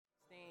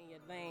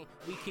lane,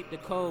 we keep the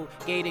code.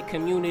 Gated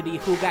community,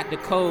 who got the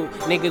code?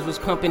 Niggas was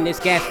pumping this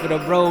gas for the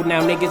road.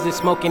 Now niggas is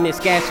smoking this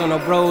gas on the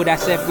road. I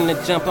said from the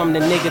jump, I'm the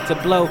nigga to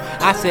blow.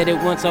 I said it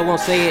once, I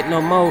won't say it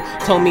no more.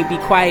 Told me be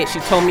quiet, she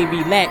told me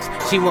relax.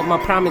 She want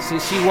my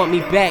promises, she want me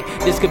back.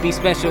 This could be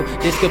special,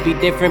 this could be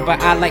different, but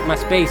I like my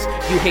space.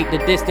 You hate the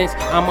distance,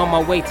 I'm on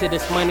my way to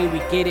this money, we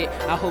get it.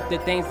 I hope the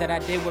things that I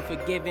did were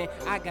forgiven.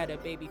 I got a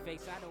baby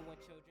face, I don't want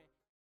children.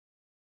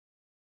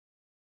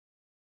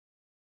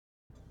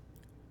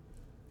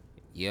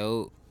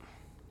 Yo,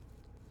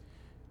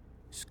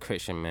 it's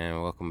Christian,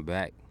 man. Welcome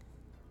back.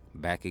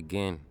 Back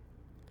again.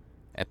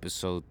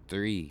 Episode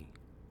 3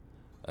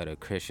 of the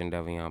Christian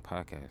Devion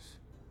podcast.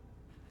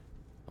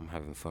 I'm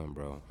having fun,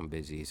 bro. I'm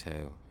busy as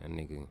hell. That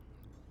nigga,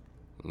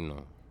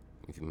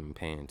 if you've been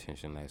paying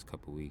attention last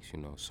couple weeks,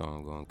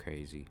 song going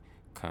crazy.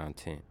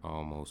 Content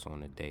almost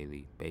on a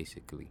daily,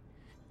 basically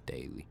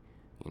daily.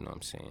 You know what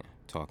I'm saying?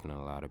 Talking to a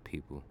lot of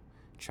people.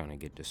 Trying to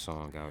get the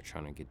song out,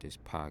 trying to get this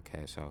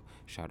podcast out.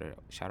 Shout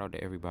out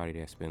to everybody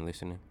that's been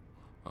listening,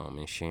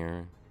 and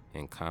sharing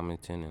and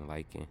commenting and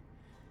liking,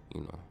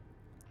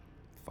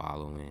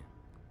 following,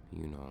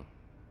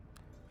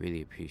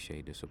 really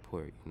appreciate the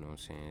support, you know what I'm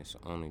saying? It's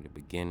only the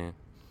beginning.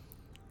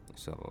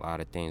 There's a lot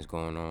of things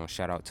going on.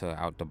 Shout out to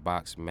Out the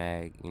Box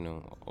Mag,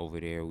 over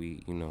there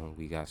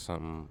we got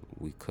something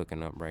we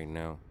cooking up right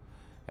now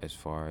as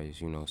far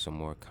as, some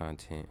more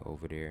content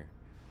over there.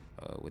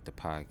 With the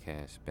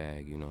podcast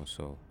bag,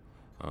 so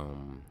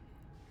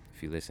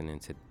if you're listening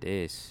to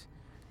this,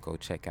 go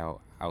check out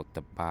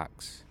the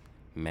Box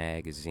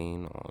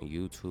Magazine on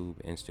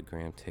YouTube,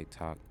 Instagram,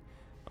 TikTok.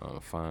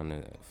 Find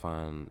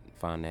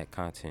that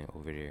content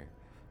over there.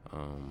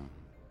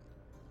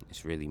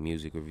 It's really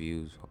music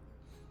reviews,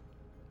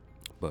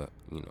 but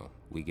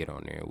we get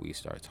on there and we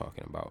start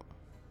talking about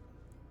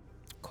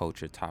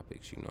culture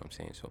topics, you know what I'm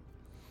saying? So,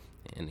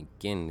 and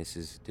again, this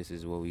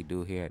is what we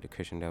do here at the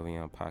Christian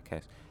Devion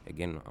podcast.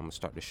 Again, I'm gonna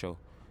start the show.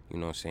 You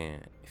know what I'm saying?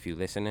 If you're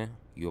listening,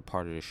 you're a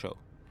part of the show.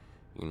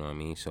 You know what I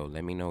mean? So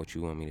let me know what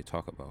you want me to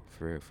talk about.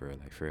 For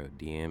real.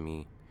 DM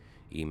me,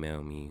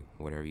 email me,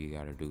 whatever you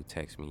gotta do.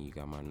 Text me. You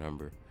got my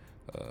number.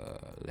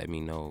 Let me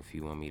know if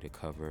you want me to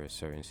cover a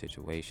certain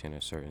situation,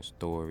 a certain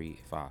story.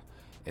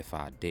 If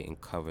I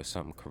didn't cover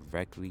something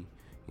correctly,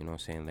 you know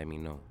what I'm saying? Let me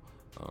know.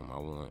 I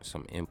want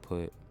some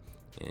input.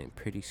 And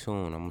pretty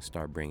soon I'm gonna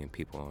start bringing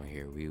people on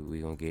here.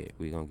 We gonna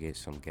get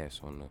some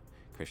guests on the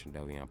Christian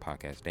Devion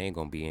podcast. They ain't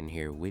gonna be in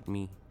here with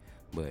me,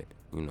 but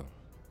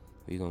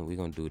we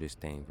gonna do this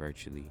thing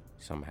virtually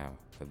somehow.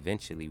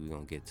 Eventually we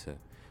gonna get to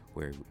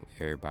where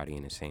everybody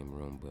in the same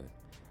room. But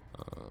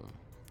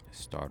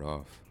start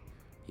off,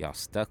 y'all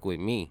stuck with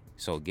me,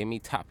 so give me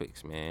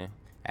topics, man.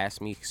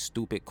 Ask me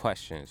stupid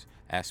questions.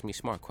 Ask me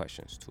smart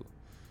questions too.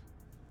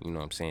 You know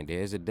what I'm saying?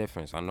 There's a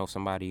difference. I know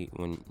somebody,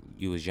 when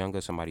you was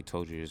younger, somebody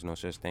told you there's no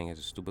such thing as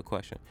a stupid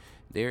question.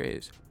 There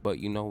is. But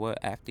you know what?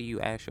 After you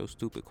ask your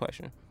stupid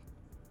question,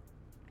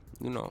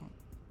 you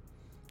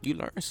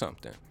learn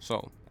something.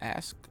 So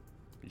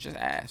just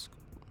ask.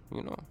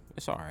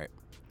 It's all right.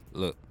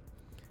 Look,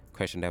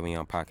 Christian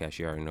Devion podcast,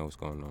 you already know what's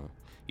going on.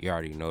 You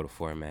already know the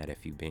format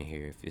if you've been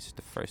here. If it's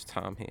the first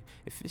time here,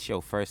 if it's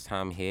your first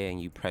time here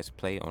and you press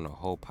play on the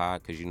whole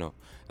pod, because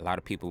a lot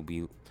of people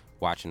be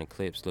watching the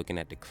clips, looking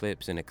at the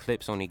clips, and the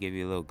clips only give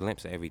you a little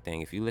glimpse of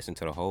everything. If you listen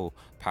to the whole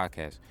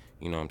podcast,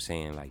 you know what I'm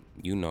saying? I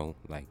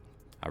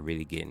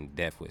really get in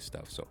depth with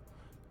stuff. So,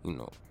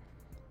 I'm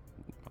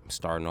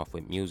starting off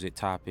with music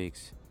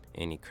topics,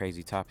 any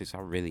crazy topics. I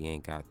really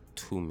ain't got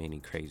too many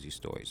crazy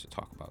stories to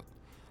talk about.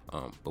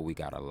 But we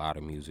got a lot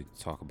of music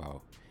to talk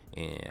about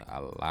and a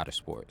lot of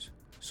sports.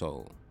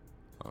 So,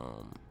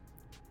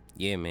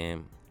 yeah,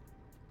 man,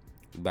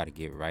 we about to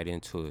get right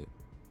into it.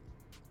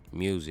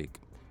 Music.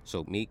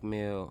 So Meek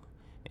Mill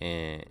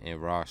and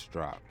Ross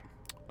dropped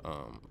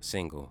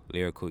single,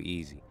 Lyrical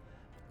Easy.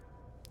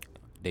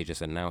 They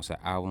just announced an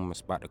album that's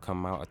about to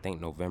come out, I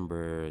think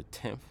November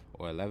 10th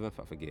or 11th,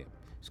 I forget.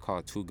 It's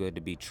called Too Good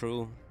to Be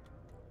True.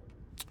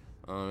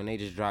 And they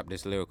just dropped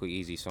this Lyrical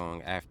Easy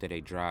song after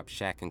they dropped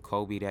Shaq and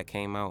Kobe that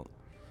came out.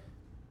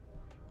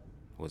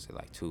 Was it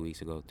like 2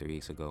 weeks ago, 3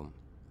 weeks ago?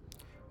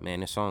 Man,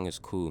 this song is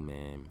cool,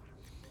 man.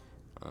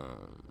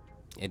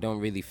 It don't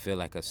really feel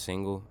like a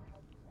single.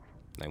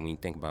 Like when you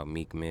think about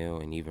Meek Mill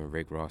and even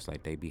Rick Ross,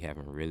 like they be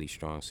having really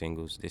strong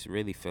singles. This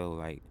really feel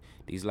like,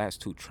 these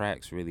last 2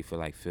 tracks really feel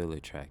like filler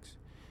tracks.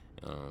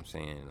 You know what I'm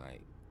saying?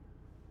 Like,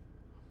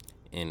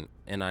 and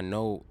I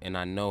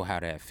know how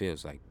that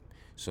feels like.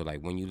 So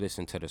like when you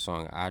listen to the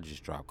song I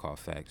just dropped called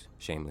Facts,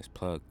 shameless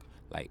plug,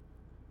 like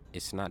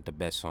it's not the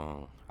best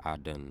song I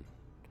done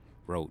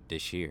wrote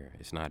this year.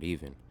 It's not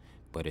even,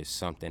 but it's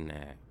something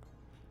that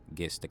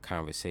gets the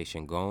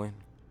conversation going.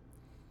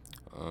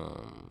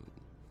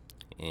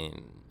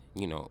 And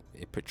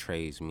it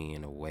portrays me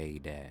in a way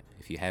that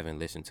if you haven't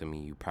listened to me,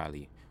 you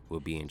probably will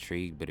be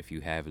intrigued. But if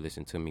you have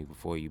listened to me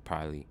before, you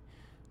probably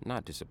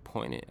not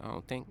disappointed, I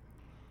don't think.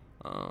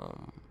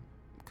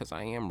 Because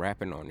I am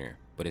rapping on there,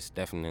 but it's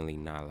definitely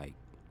not like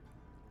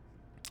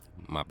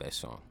my best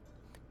song.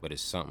 But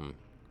it's something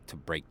to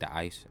break the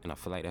ice, and I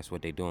feel like that's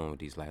what they're doing with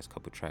these last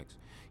couple tracks.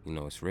 You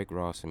know, it's Rick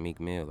Ross and Meek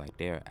Mill, like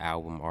they're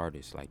album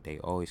artists. Like they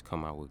always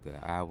come out with good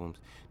albums.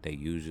 They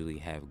usually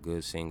have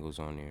good singles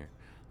on there.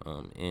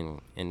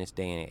 In this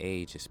day and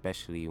age,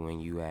 especially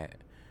when you at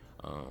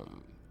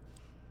um,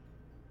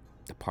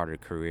 the part of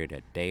the career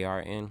that they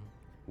are in,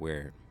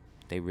 where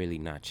they really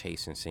not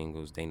chasing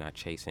singles, they not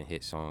chasing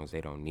hit songs,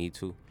 they don't need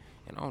to.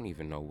 And I don't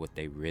even know what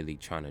they really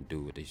trying to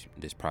do with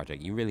this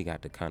project. You really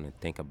got to kind of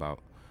think about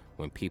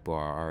when people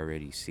are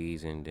already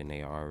seasoned and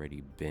they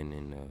already been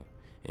in the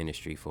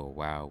industry for a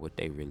while, what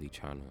they really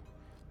trying to,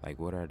 like,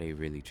 what are they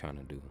really trying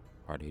to do?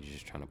 Are they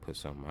just trying to put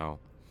something out?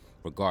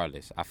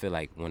 Regardless, I feel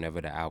like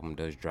whenever the album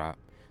does drop,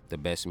 the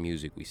best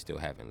music we still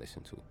haven't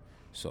listened to.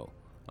 So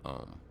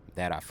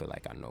that I feel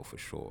like I know for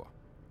sure.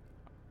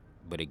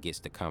 But it gets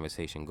the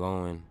conversation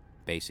going.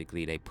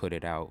 Basically, they put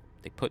it out.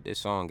 They put this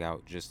song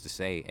out just to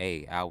say,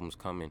 hey, album's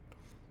coming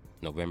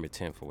November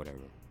 10th or whatever.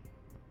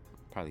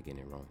 Probably getting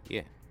it wrong.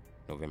 Yeah,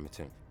 November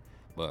 10th.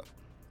 But,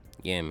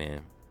 yeah,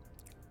 man.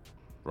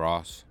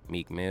 Ross,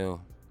 Meek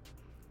Mill.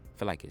 I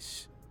feel like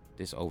it's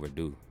this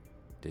overdue.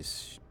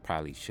 This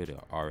probably should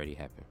have already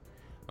happened.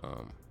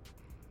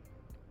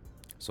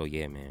 So,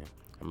 yeah, man.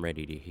 I'm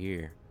ready to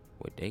hear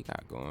what they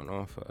got going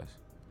on for us.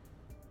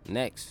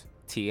 Next,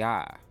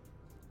 T.I.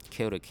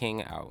 Kill the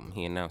King album.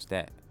 He announced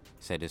that.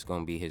 Said it's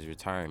gonna be his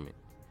retirement.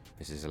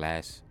 This is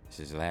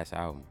his last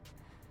album.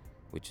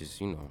 Which is,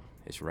 you know,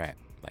 it's rap.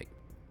 Like,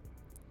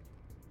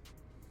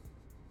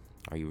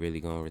 are you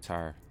really gonna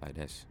retire? Like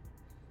that's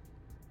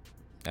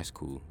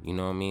cool. You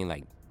know what I mean?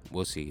 Like,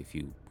 we'll see if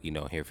you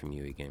don't hear from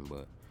you again.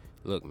 But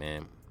look,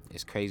 man,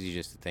 it's crazy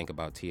just to think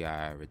about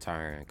T.I.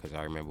 retiring, because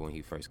I remember when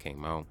he first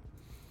came out.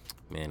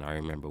 Man, I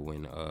remember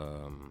when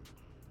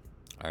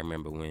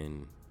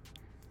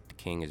The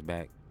King Is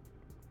Back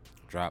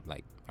dropped.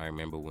 Like, I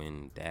remember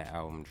when that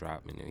album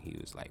dropped and then he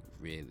was like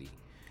really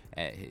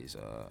at his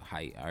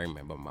height. I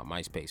remember my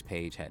MySpace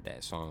page had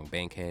that song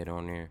Bankhead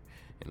on there,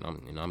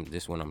 and I'm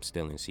this one I'm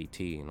still in CT,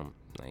 and I'm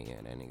like,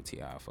 yeah, that nigga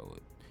T.I. for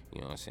it.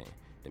 You know what I'm saying?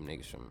 Them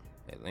niggas from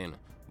Atlanta.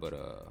 But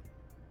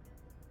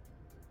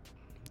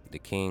the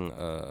King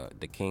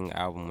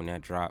album, when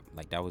that dropped,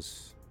 like that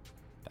was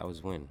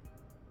when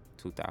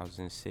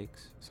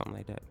 2006, something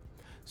like that.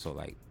 So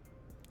like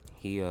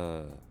he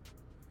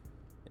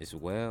is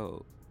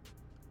well,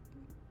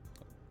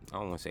 I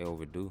don't want to say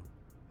overdue,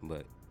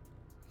 but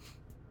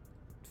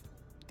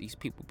these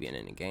people been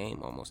in the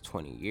game almost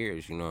 20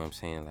 years, you know what I'm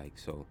saying? Like,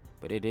 so,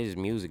 but it is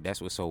music.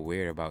 That's what's so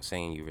weird about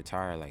saying you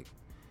retire. Like,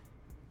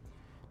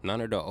 none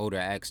of the older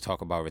acts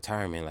talk about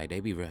retirement. Like, they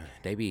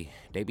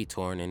be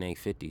touring in their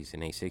 50s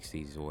and their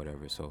 60s or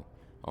whatever. So,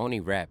 only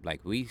rap.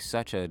 Like, we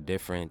such a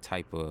different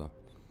type of,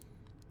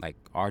 like,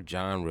 our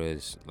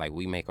genres, like,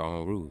 we make our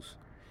own rules.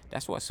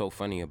 That's what's so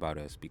funny about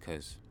us,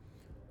 because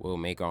we'll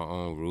make our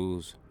own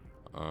rules,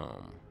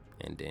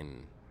 and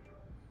then,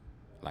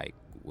 like,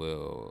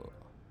 we'll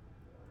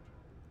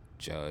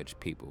judge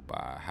people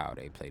by how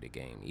they play the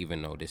game.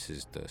 Even though this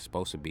is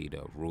supposed to be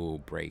the rule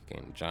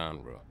breaking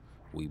genre,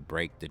 we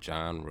break the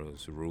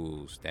genre's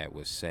rules that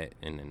was set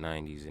in the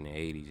 90s and the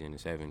 80s and the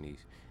 70s,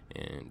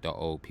 and the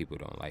old people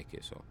don't like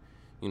it. So,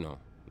 you know,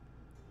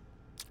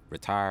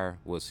 retire,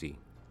 we'll see.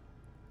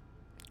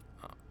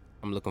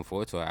 I'm looking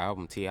forward to an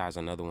album. T.I. is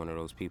another one of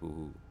those people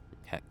who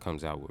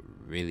comes out with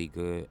really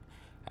good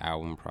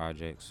album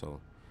projects. So,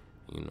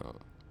 you know,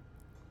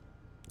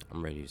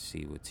 I'm ready to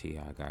see what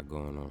T.I. got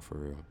going on for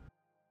real.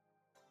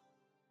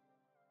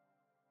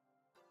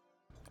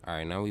 All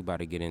right, now we about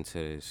to get into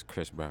this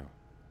Chris Brown.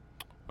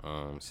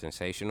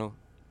 Sensational,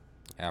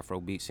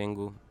 Afrobeat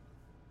single,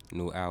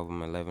 new album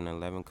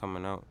 1111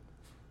 coming out,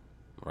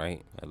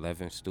 right?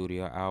 11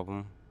 studio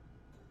album.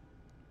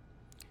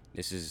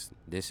 This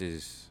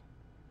is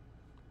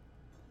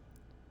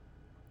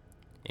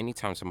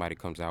anytime somebody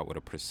comes out with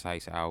a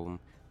precise album.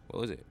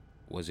 What was it?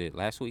 Was it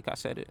last week I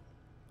said it?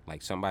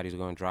 Like, somebody's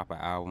gonna drop an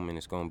album and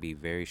it's gonna be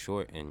very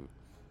short, and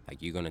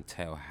like you're gonna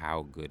tell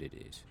how good it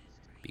is,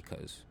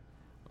 because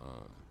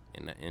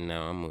and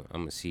now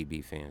I'm a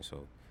CB fan,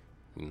 so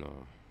you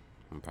know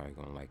I'm probably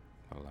gonna like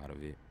a lot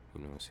of it.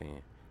 You know what I'm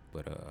saying?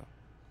 But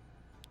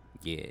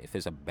yeah, if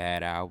it's a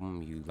bad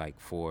album, you like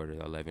 4 to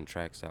 11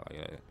 tracks out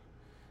like that.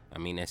 I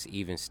mean, that's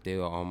even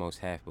still almost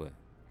half, but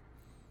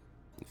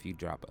if you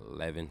drop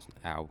 11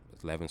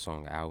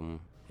 song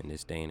album in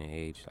this day and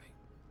age, like,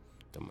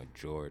 the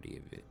majority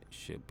of it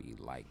should be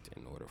liked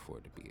in order for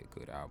it to be a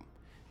good album.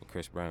 And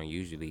Chris Brown,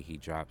 usually he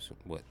drops,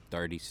 what,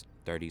 30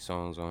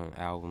 songs on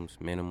albums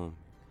minimum,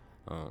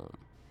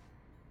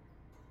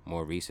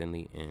 more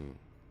recently, and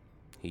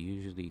he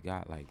usually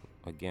got, like,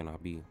 again,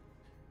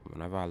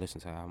 whenever I listen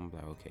to an album, I'm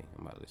like, okay,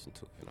 I'm about to listen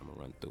to it, and I'm gonna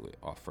run through it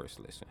off first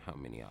listen, how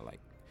many I like,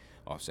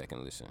 off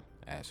second listen,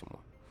 add some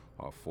more,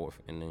 off fourth,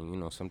 and then, you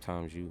know,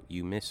 sometimes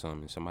you miss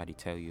something, and somebody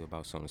tell you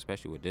about something,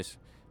 especially with this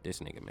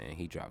nigga, man.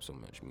 He drops so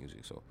much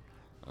music. So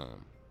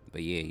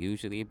but yeah,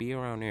 usually it be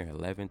around there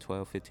 11,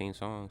 12, 15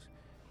 songs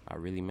I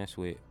really mess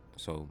with.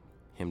 So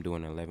him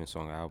doing an 11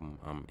 song album,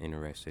 I'm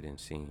interested in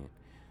seeing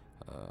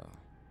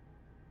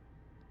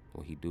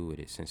what he do with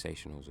it.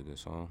 Sensational is a good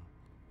song.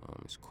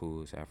 It's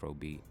cool. It's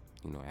Afrobeat.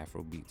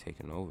 Afrobeat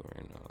taking over,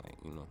 and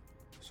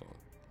so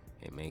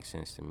it makes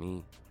sense to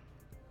me.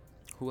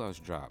 Who else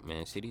dropped,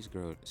 man? City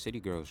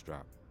Girls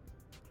dropped.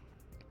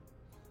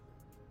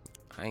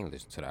 I ain't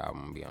listened to the album,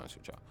 I'm gonna be honest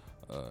with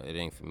y'all. It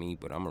ain't for me,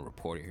 but I'm a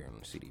reporter here on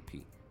the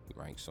CDP,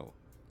 right? So,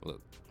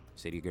 look,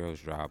 City Girls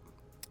drop.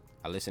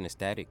 I listen to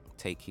Static,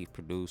 Take Keith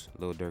produced,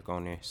 Lil Durk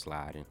on there,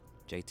 sliding.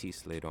 JT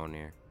slid on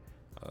there.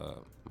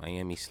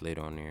 Miami slid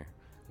on there.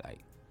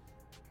 Like,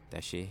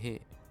 that shit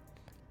hit.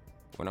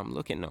 When I'm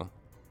looking though,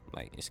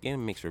 like, it's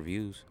getting mixed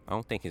reviews. I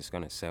don't think it's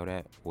gonna sell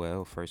that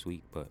well first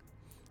week, but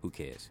who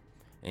cares?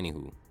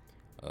 Anywho,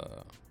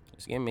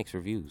 it's getting mixed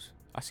reviews.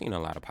 I seen a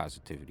lot of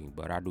positivity,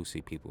 but I do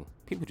see people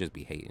just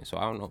be hating. So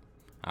I don't know.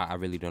 I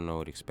really don't know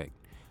what to expect.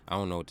 I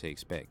don't know what to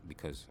expect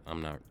because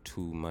I'm not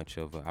too much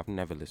of a. I've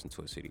never listened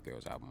to a City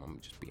Girls album. I'm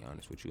gonna just be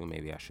honest with you.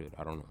 Maybe I should.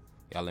 I don't know.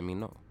 Y'all let me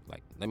know.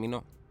 Like, let me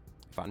know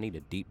if I need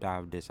a deep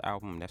dive of this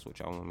album. That's what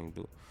y'all want me to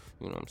do.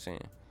 You know what I'm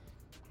saying?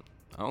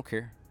 I don't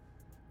care.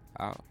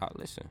 I'll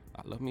listen.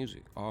 I love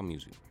music. All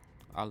music.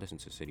 I'll listen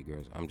to City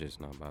Girls. I'm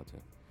just not about to.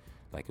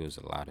 Like, it was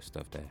a lot of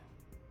stuff that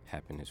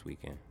happened this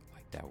weekend.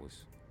 Like, that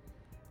was.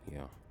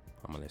 I'm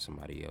gonna let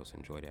somebody else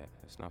enjoy that.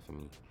 That's not for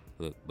me.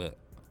 Look, but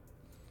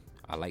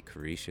I like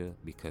Carisha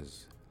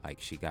because, like,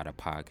 she got a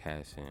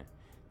podcast, and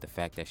the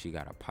fact that she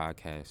got a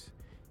podcast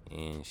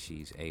and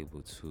she's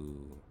able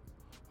to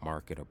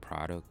market a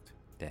product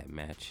that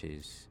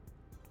matches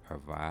her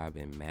vibe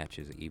and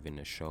matches even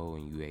the show,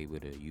 and you able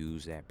to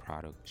use that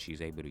product.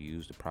 She's able to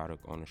use the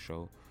product on the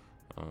show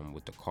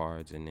with the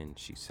cards, and then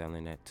she's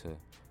selling that to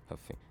her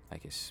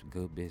like, it's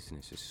good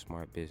business, it's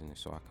smart business,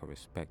 so I can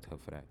respect her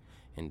for that.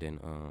 And then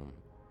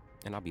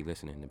and I'll be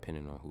listening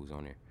depending on who's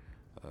on there.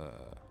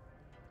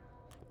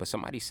 But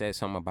somebody said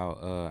something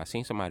about I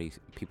seen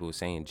people were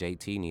saying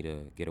JT need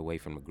to get away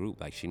from the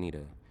group. Like, she need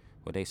to,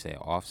 what they say,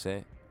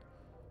 offset.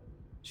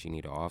 She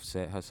need to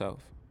offset herself.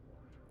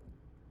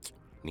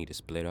 Need to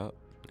split up.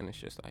 And it's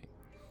just like,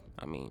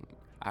 I mean,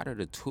 out of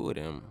the two of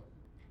them,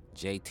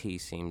 JT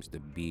seems to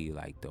be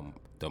like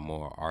the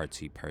more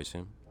artsy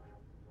person.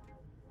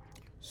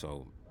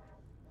 So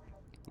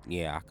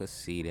yeah, I could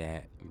see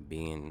that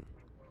being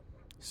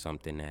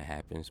something that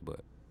happens,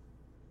 but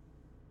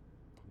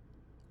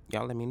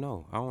y'all let me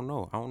know. I don't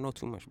know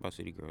too much about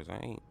City Girls.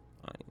 I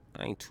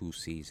ain't too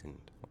seasoned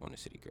on the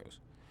City Girls.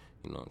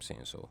 You know what I'm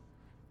saying? So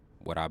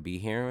what I be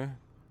hearing,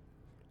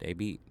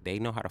 they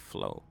know how to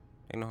flow.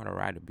 They know how to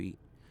ride a beat.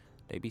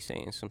 They be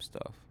saying some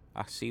stuff.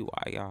 I see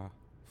why y'all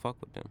fuck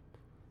with them.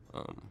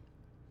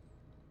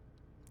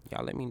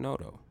 Y'all let me know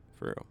though,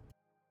 for real.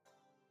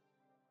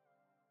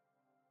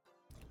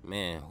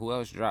 Man, who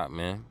else dropped,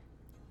 man?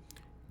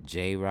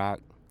 J Rock,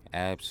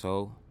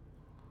 Ab-Soul,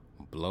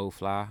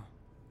 Blowfly.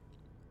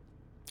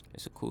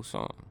 It's a cool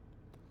song.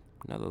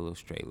 Another little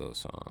straight little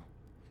song.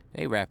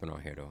 They rapping on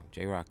here though.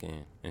 J Rock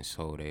and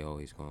Soul, they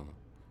always gonna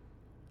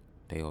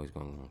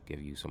give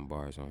you some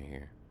bars on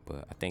here.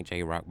 But I think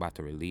J Rock about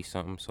to release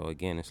something. So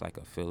again, it's like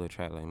a filler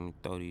track. Like, let me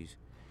throw these,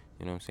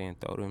 you know what I'm saying?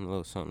 Throw them a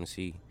little something to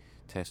see,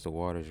 test the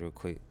waters real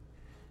quick.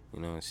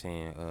 You know what I'm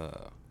saying?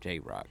 J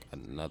Rock,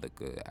 another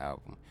good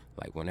album.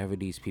 Like, whenever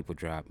these people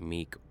drop,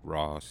 Meek,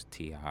 Ross,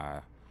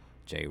 T.I.,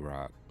 J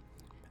Rock,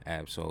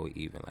 Ab-Soul,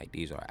 even, like,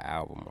 these are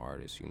album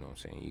artists, you know what I'm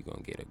saying? You're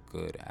gonna get a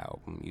good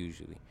album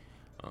usually.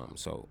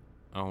 So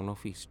I don't know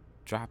if he's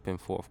dropping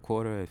fourth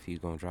quarter, if he's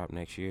gonna drop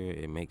next year.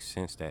 It makes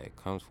sense that it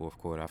comes fourth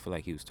quarter. I feel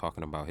like he was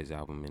talking about his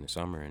album in the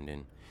summer and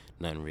then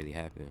nothing really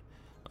happened.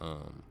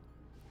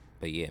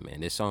 But yeah, man,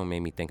 this song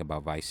made me think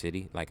about Vice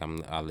City. Like,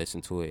 I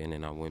listened to it and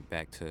then I went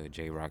back to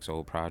J Rock's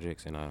old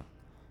projects, and I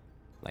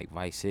like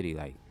Vice City.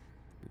 Like,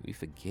 we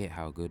forget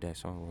how good that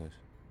song was,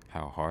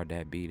 how hard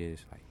that beat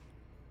is.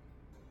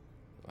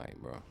 Like,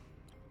 bro,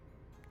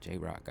 J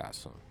Rock got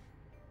some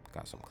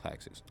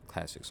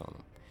classics on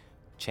him.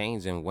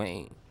 Chains and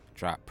Wayne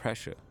drop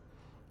Pressure,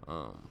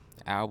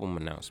 album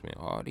announcement.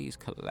 All these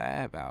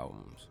collab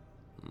albums.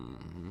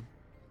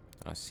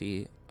 I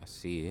see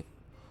it.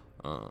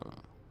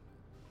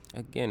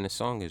 Again, the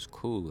song is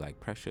cool. Like,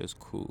 Pressure is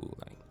cool.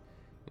 Like,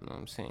 you know what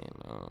I'm saying?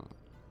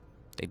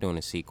 They doing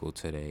a sequel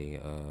today.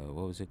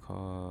 What was it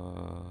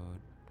called?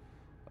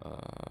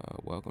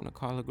 Welcome to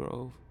Collar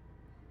Grove.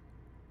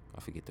 I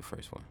forget the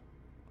first one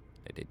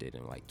that they did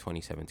in like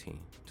 2017.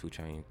 2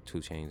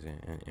 Chainz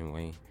and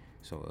Wayne.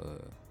 So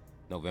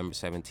November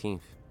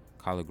 17th,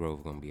 Collar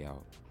Grove gonna be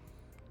out.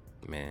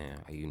 Man,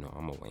 you know,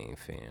 I'm a Wayne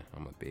fan.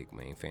 I'm a big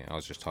Wayne fan. I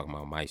was just talking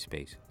about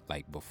MySpace.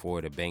 Like,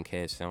 before the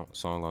Bankhead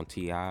song on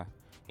T.I.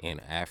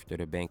 and after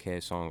the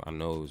Bankhead song, I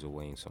know it was a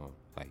Wayne song.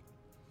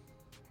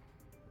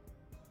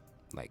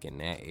 Like in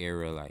that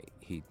era, like,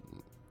 you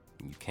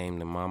came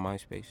to my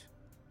MySpace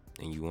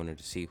and you wanted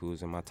to see who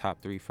was in my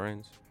top 3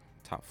 friends,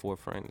 top 4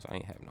 friends. I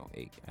ain't have no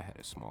 8. I had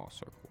a small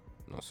circle.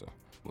 No, sir.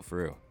 But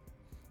for real,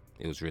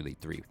 it was really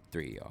three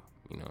of y'all.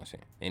 You know what I'm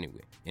saying?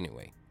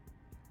 Anyway.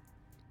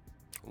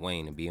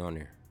 Wayne to be on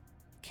there.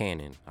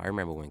 Cannon. I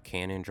remember when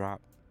Cannon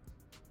dropped.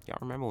 Y'all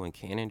remember when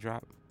Cannon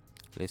dropped?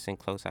 Listen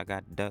close, I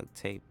got duct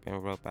tape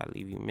and rope. I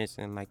leave you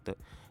missing like the.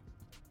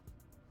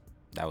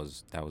 That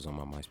was on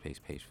my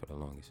MySpace page for the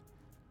longest.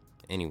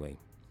 Anyway,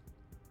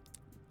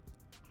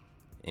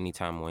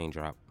 anytime Wayne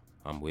drop,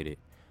 I'm with it.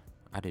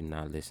 I did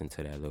not listen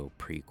to that little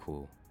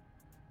prequel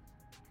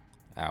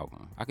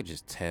album. I could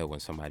just tell when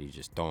somebody's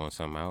just throwing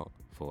something out.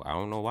 For I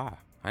don't know why.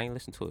 I ain't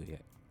listened to it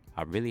yet.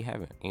 I really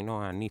haven't. You know,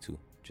 I need to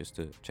just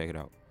to check it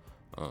out.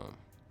 A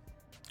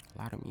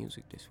lot of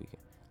music this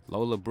weekend.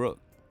 Lola Brooke,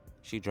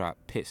 she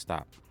dropped Pit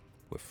Stop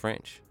with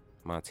French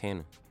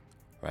Montana,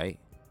 right?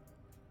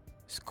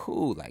 It's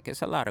cool. Like,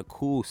 it's a lot of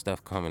cool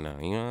stuff coming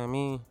out. You know what I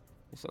mean?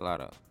 It's a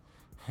lot of,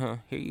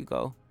 here you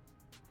go.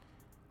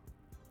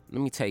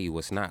 Let me tell you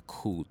what's not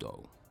cool,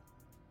 though.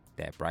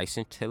 That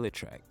Bryson Tiller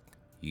track,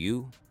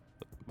 You,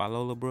 by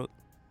Lola Brooke.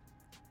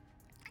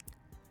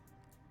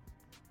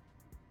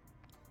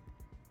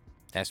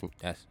 That's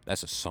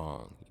a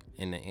song.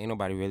 And ain't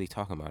nobody really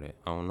talking about it.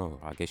 I don't know.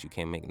 I guess you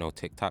can't make no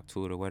TikTok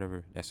to it or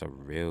whatever. That's a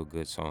real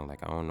good song.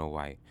 Like, I don't know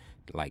why,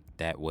 like,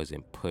 that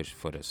wasn't pushed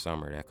for the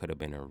summer. That could have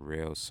been a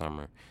real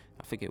summer.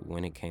 I forget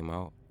when it came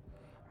out,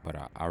 but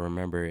I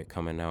remember it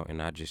coming out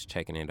and I just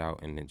checking it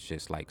out, and it's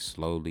just, like,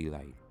 slowly,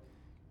 like,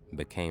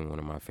 became one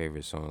of my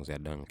favorite songs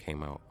that done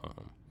came out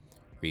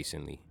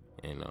recently.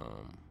 And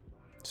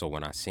so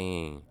when I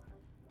seen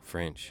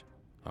French,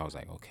 I was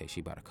like, okay,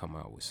 she about to come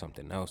out with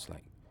something else,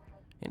 like,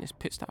 and this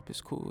Pit Stop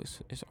is cool.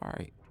 It's all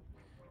right.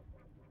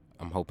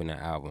 I'm hoping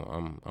that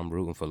album. I'm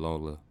rooting for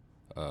Lola.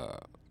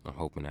 I'm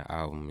hoping that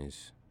album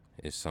is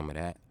some of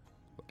that.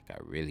 Like, I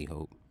really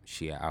hope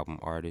she an album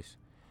artist.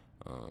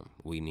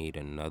 We need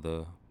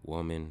another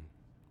woman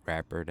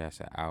rapper that's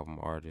an album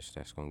artist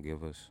that's gonna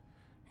give us,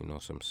 you know,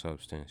 some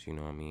substance. You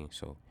know what I mean?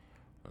 So,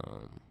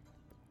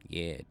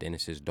 yeah.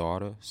 Dennis's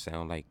daughter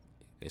sound like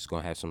it's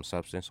gonna have some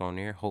substance on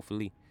there.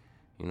 Hopefully,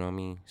 you know what I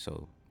mean.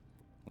 So.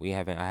 I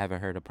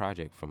haven't heard a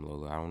project from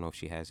Lola. I don't know if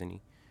she has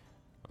any,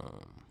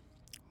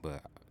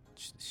 but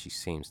she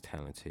seems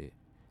talented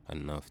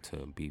enough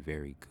to be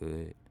very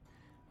good,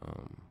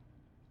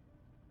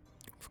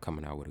 for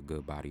coming out with a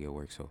good body of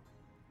work. So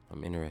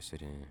I'm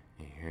interested in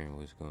hearing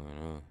what's going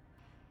on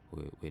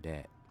with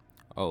that.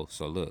 Oh,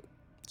 so look,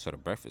 so the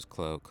Breakfast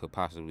Club could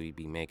possibly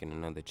be making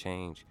another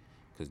change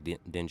because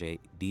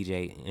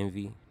DJ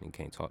Envy, and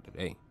can't talk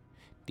today.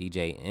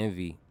 DJ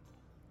Envy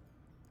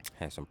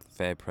had some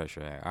Fed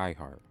pressure at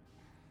iHeart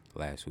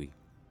last week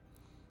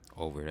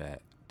over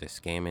the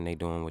scamming they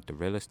doing with the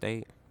real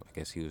estate. I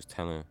guess he was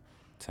telling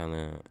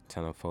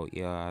folk,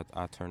 yeah,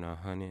 I turn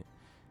 100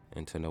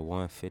 into the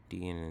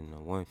 150, and then the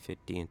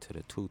 150 into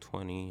the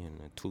 220, and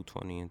the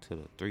 220 into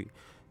the 3.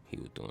 They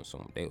was doing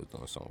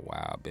some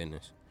wild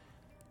business.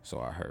 So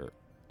I heard,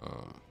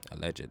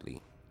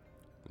 allegedly.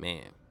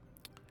 Man,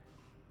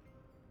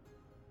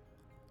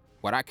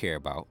 what I care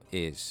about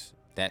is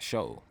that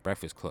show,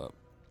 Breakfast Club.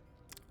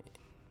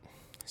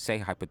 Say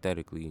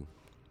hypothetically,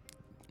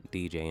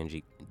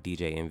 DJ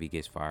Envy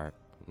gets fired.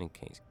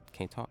 Nigga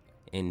can't talk.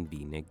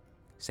 Envy, nigga.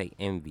 Say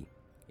Envy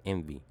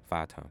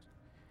 5 times.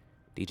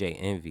 DJ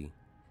Envy,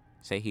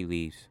 say he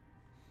leaves,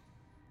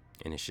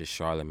 and it's just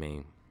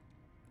Charlemagne.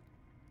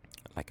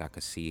 Like, I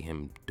could see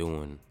him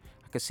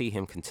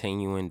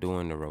continuing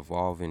doing the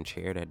revolving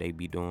chair that they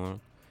be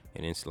doing,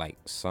 and it's like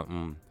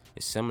something.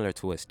 It's similar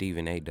to what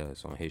Stephen A.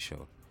 does on his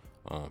show,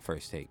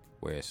 First Take,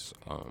 where it's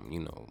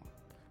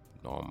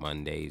on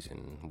Mondays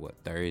and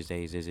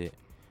Thursdays is it?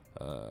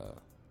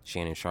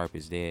 Shannon Sharp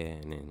is there,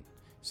 and then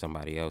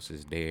somebody else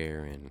is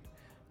there, and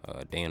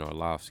Dan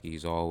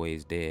Orlovsky's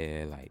always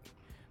there, like,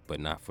 but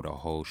not for the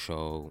whole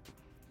show.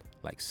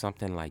 Like,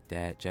 something like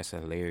that. Just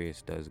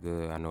Hilarious does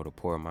good. I know the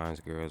Poor Minds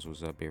Girls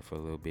was up there for a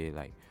little bit.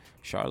 Like,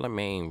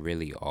 Charlemagne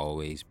really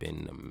always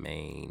been the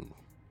main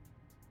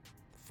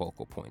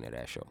focal point of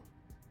that show.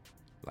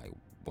 Like,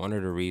 one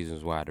of the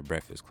reasons why the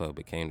Breakfast Club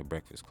became the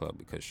Breakfast Club,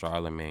 because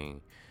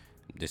Charlemagne,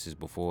 this is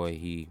before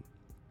he,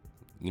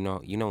 you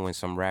know when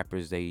some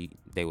rappers they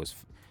was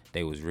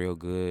real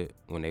good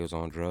when they was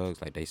on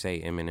drugs. Like, they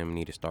say Eminem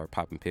need to start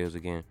popping pills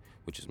again,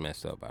 which is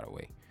messed up, by the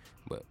way.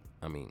 But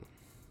I mean,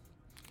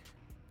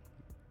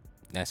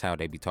 that's how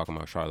they be talking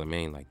about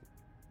Charlemagne. Like,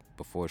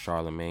 before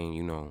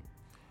Charlemagne,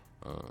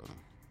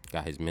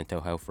 got his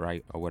mental health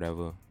right or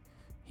whatever,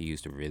 he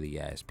used to really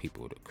ask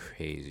people the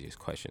craziest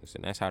questions,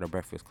 and that's how the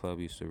Breakfast Club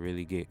used to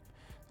really get,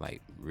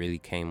 like, really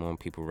came on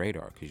people's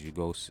radar. Cause you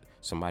go,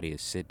 somebody would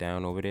sit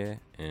down over there,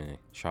 and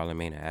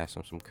Charlemagne would ask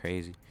them some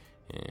crazy,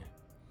 and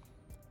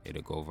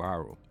it'll go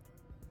viral.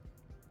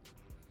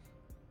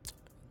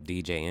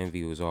 DJ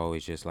Envy was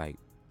always just like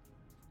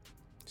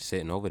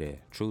sitting over there,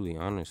 truly,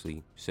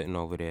 honestly, sitting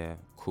over there,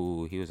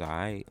 cool. He was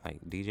alright. Like,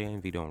 DJ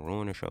Envy don't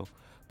ruin the show,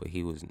 but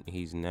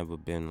he's never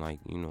been like,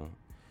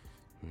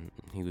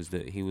 he was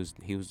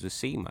the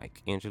C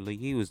mic. Angela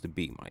Yee was the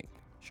B mic.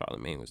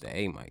 Charlemagne was the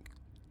A mic.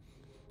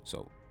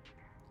 So,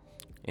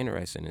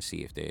 interesting to see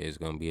if there is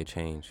gonna be a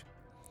change.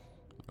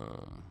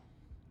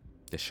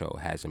 The show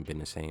hasn't been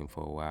the same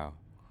for a while,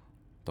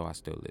 though I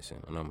still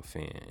listen and I'm a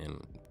fan.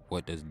 And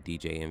what does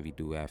DJ Envy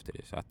do after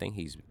this? I think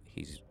he's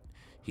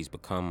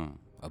become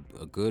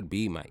a good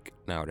B Mike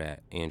now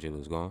that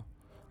Angela's gone.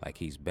 Like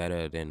he's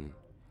better than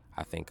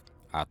I think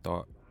I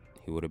thought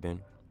he would have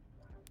been.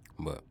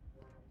 But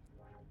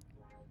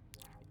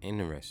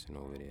interesting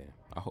over there.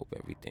 I hope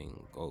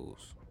everything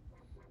goes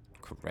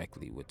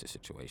correctly with the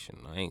situation.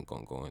 I ain't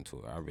gonna go into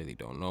it. I really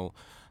don't know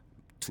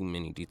too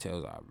many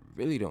details. I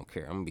really don't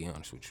care. I'm gonna be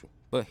honest with you.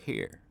 But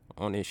here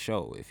on this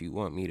show, if you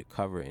want me to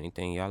cover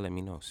anything, y'all let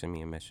me know. Send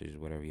me a message,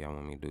 whatever y'all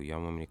want me to do.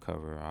 Y'all want me to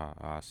cover,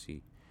 I'll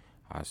see.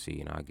 I'll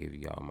see, and I'll give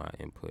y'all my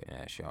input and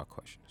ask y'all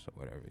questions or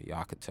whatever.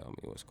 Y'all could tell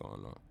me what's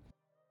going on.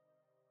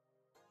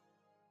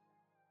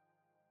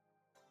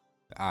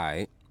 All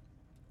right.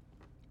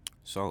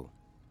 So,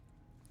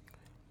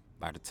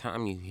 by the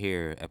time you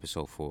hear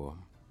episode 4,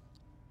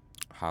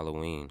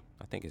 Halloween,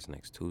 I think it's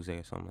next Tuesday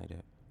or something like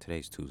that.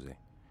 Today's Tuesday.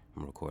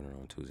 I'm recording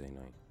on Tuesday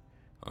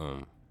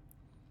night.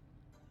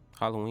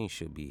 Halloween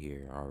should be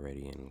here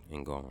already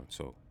and gone.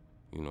 So,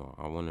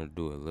 I want to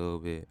do a little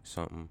bit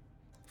something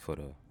for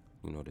the,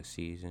 the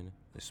season,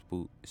 the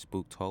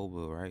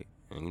Spooktober, right?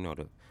 And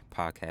the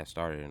podcast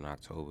started in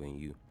October, and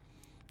you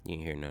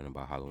didn't hear nothing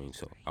about Halloween.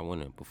 So I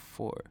want to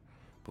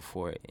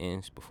before it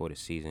ends, before the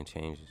season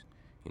changes,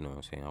 you know what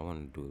I'm saying? I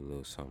want to do a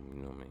little something,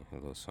 you know what I mean? A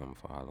little something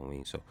for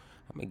Halloween. So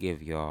I'm gonna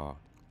give y'all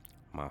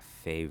my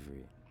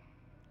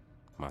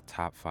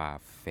top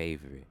 5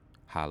 favorite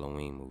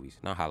Halloween movies.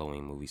 Not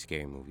Halloween movies,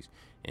 scary movies.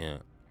 And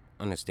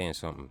understand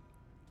something.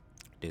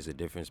 There's a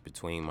difference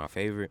between my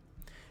favorite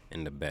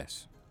and the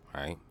best,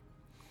 right?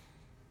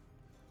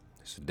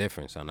 There's a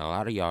difference. And a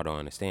lot of y'all don't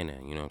understand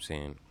that, you know what I'm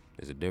saying?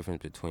 There's a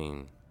difference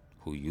between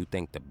who you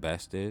think the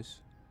best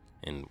is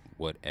and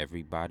what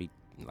everybody,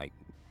 like,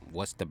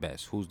 what's the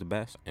best, who's the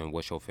best, and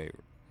what's your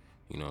favorite.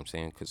 You know what I'm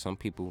saying? Because some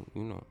people,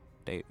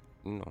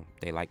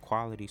 they like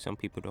quality. Some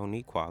people don't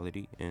need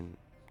quality, and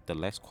the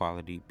less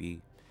quality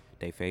be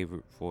they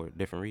favorite for a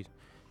different reason.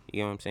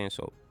 You know what I'm saying?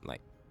 So,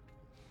 like,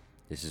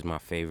 this is my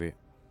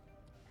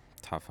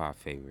top 5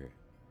 favorite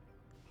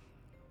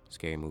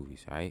scary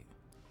movies, right?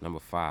 Number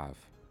 5,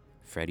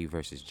 Freddy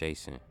versus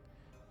Jason.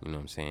 You know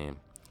what I'm saying?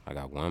 I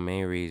got one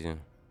main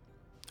reason.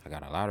 I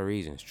got a lot of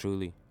reasons,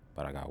 truly,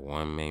 but I got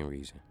one main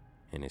reason,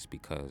 and it's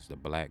because the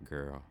black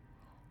girl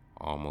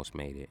almost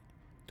made it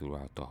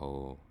throughout the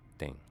whole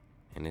thing,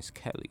 and it's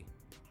Kelly.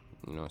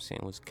 You know what I'm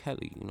saying? It was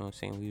Kelly. You know what I'm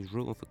saying? We was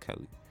rooting for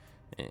Kelly,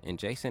 and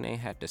Jason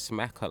ain't had to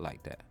smack her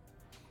like that.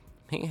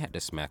 He ain't had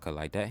to smack her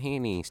like that. He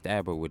ain't even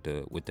stab her with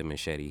the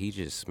machete. He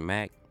just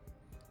smacked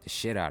the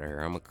shit out of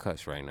her. I'ma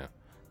cuss right now.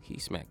 He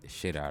smacked the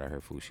shit out of her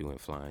before she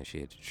went flying. She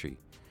hit the tree.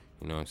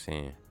 You know what I'm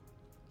saying?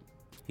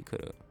 He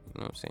could have,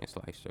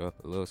 sliced her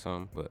up a little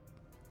something, but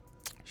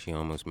she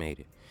almost made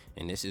it.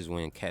 And this is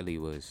when Kelly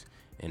was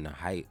in the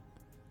height.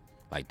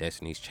 Like,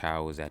 Destiny's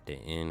Child was at the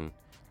end.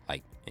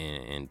 Like,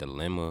 and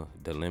Dilemma,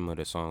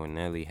 the song with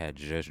Nelly had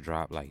just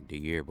dropped like the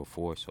year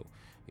before. So,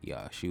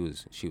 yeah, she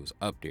was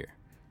up there.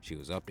 She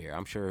was up there.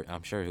 I'm sure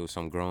it was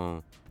some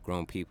grown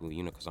people,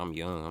 because I'm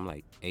young. I'm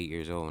like 8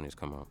 years old when this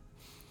come out.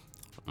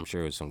 I'm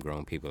sure it was some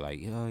grown people like,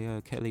 yeah,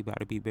 Kelly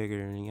about to be bigger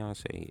than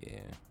Beyonce.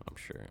 Yeah, I'm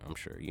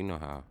sure. You know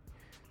how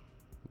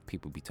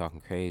people be talking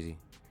crazy.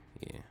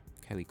 Yeah,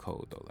 Kelly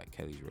cold though. Like,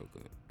 Kelly's real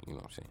good. You know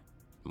what I'm saying?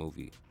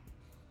 Movie.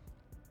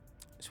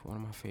 It's one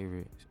of my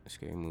favorite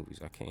scary movies.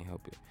 I can't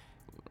help it.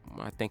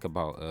 When I think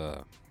about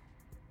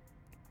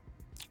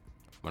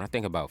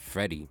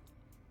Freddy,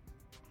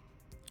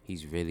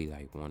 he's really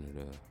like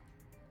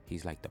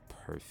he's like the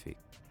perfect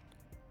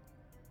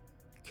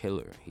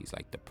killer. He's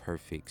like the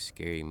perfect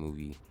scary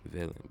movie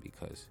villain,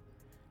 because,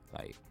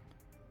 like,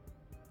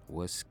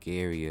 what's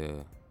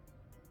scarier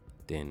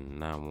than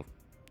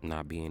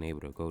not being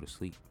able to go to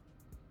sleep?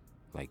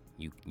 Like,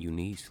 you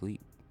need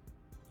sleep.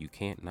 You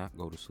can't not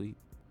go to sleep.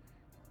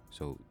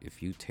 So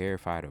if you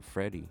terrified of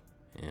Freddy,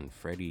 and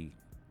Freddy,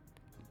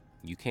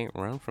 you can't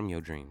run from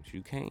your dreams.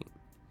 You can't.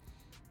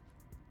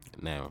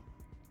 Now,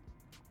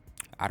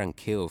 I done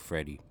killed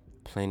Freddy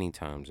plenty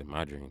times in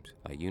my dreams.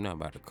 Like, you're not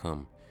about to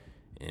come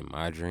in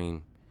my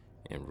dream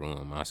and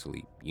ruin my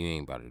sleep. You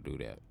ain't about to do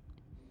that.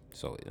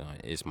 So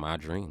it's my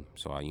dream.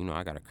 So I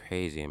got a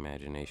crazy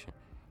imagination.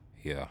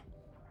 Yeah.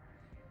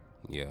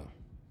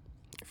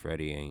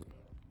 Freddy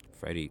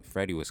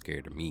was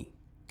scared of me.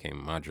 Came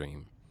in my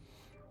dream.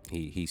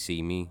 He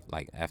see me,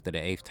 like, after the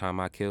 8th time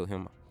I killed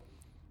him.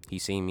 He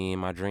seen me in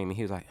my dream, and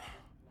he was like,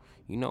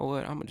 you know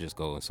what? I'm gonna just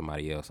go with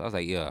somebody else. I was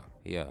like, yeah,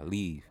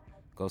 leave,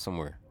 go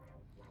somewhere.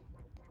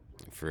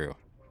 For real.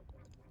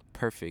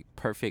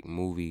 Perfect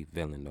movie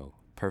villain though.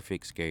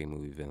 Perfect scary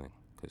movie villain.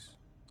 Cause,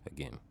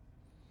 again,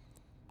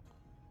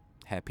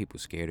 had people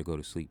scared to go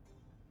to sleep.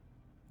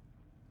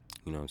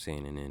 You know what I'm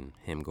saying? And then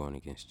him going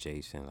against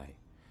Jason, like,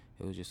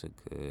 it was just a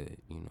good,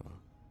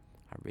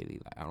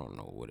 I don't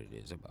know what it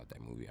is about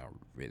that movie. I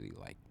really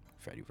like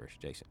Freddy vs.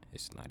 Jason.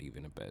 It's not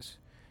even the best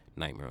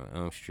Nightmare on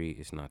Elm Street.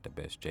 It's not the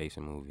best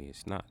Jason movie.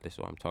 It's not. That's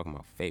what I'm talking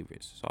about.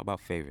 Favorites. It's all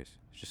about favorites.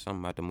 It's just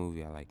something about the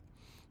movie I like.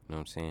 You know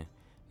what I'm saying?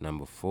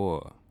 Number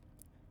 4,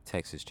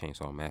 Texas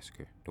Chainsaw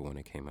Massacre, the one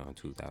that came out in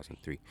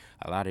 2003.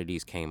 A lot of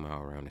these came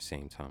out around the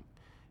same time.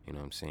 You know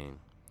what I'm saying?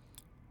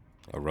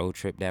 A road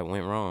trip that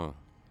went wrong.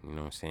 You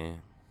know what I'm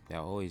saying? That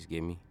always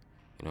get me.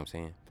 You know what I'm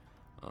saying?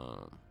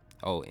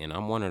 Oh, and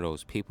I'm one of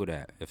those people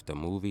that if the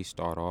movie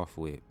start off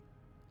with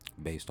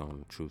based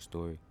on a true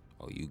story,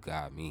 oh, you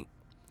got me.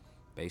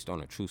 Based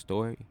on a true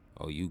story,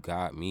 oh, you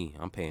got me.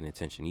 I'm paying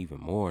attention even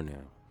more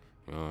now.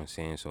 You know what I'm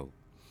saying? So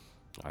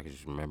I can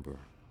just remember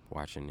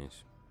watching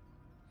this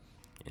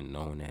and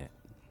knowing that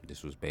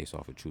this was based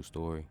off a true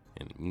story,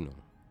 and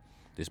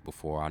this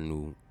before I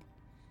knew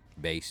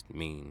based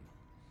mean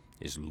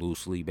it's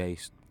loosely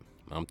based.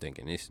 I'm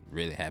thinking this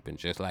really happened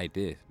just like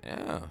this.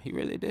 Yeah, he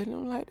really did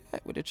him like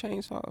that with a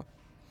chainsaw.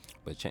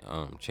 But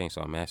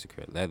Chainsaw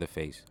Massacre,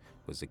 Leatherface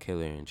was the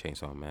killer in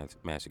Chainsaw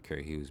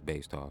Massacre. He was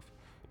based off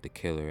the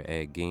killer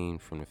Ed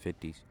Gein from the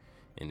 50s,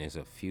 and there's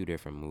a few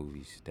different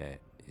movies that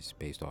is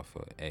based off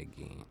of Ed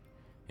Gein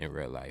in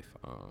real life.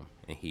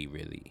 And he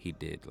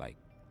did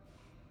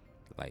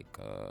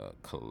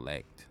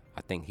collect.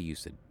 I think he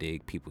used to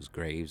dig people's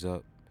graves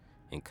up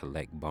and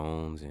collect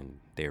bones and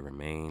their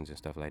remains and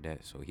stuff like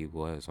that. So he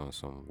was on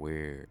some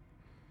weird.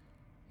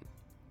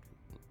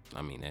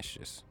 I mean, that's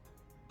just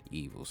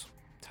evils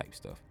type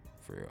stuff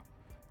for real.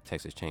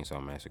 Texas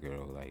Chainsaw Massacre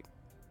though, like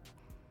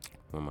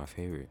one of my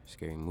favorite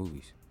scary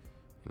movies.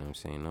 You know what I'm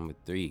saying? Number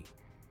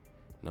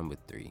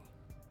three,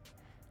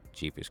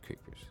 Jeepers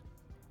Creepers.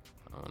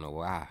 I don't know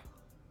why.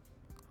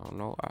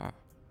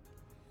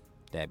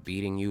 That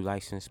beating you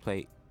license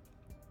plate.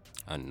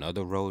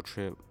 Another road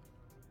trip.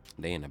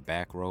 They in the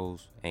back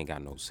rows. Ain't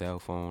got no cell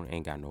phone.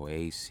 Ain't got no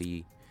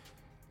AC.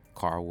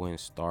 Car wouldn't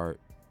start.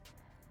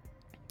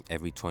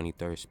 Every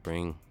 23rd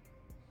spring.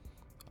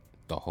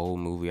 The whole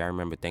movie. I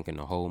remember thinking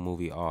the whole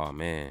movie. Oh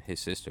man, his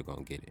sister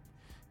gonna get it.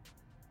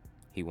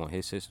 He want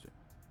his sister.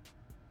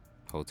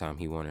 Whole time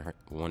he wanted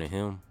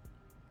him.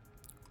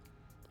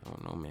 I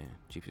don't know, man.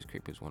 Jeepers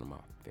Creepers is one of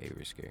my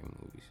favorite scary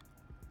movies.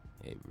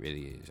 It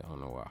really is. I don't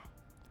know why.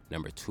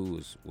 Number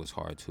 2 was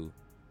hard too,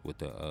 with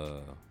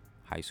the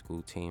high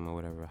school team or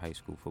whatever, high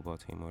school football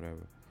team or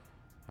whatever.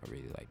 I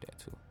really like that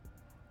too.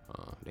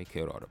 They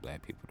killed all the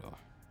black people though.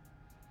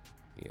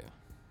 Yeah,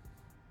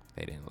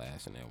 they didn't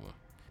last in that one.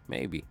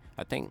 Maybe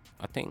I think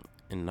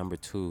in number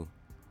 2,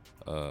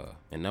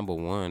 in number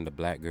 1, the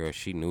black girl,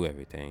 she knew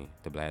everything.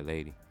 The black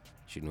lady,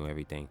 she knew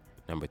everything.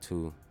 Number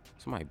 2,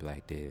 somebody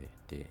black did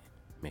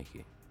make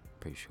it.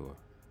 Pretty sure.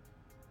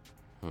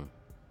 I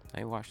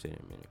ain't watched it in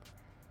a minute.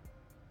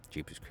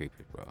 Jeepers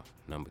Creepers, bro.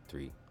 Number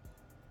 3.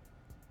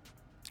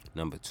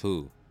 Number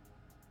 2,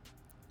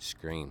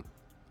 Scream.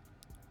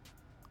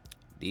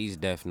 These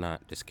def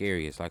not the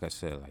scariest. Like I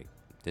said, like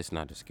this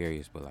not the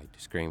scariest, but like the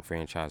Scream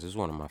franchise is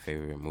one of my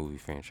favorite movie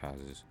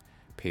franchises.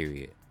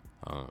 Period.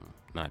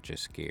 Not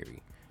just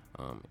scary.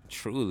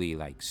 Truly,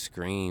 like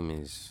Scream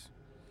it's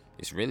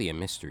really a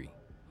mystery.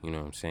 You know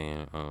what I'm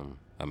saying?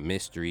 A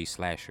mystery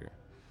slasher.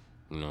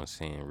 You know what I'm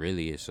saying?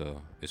 Really, it's a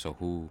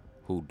who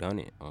done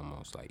it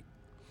almost. Like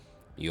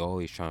you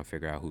always trying to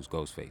figure out who's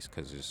Ghostface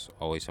because it's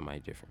always somebody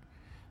different.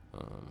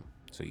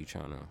 So you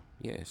trying to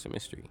it's a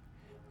mystery.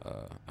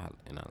 I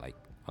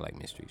like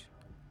mysteries.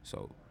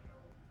 So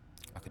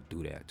I could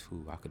do that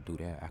too. I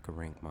could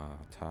rank my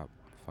top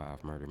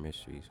 5 murder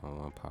mysteries on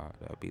one pod.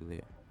 That'd be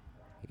lit.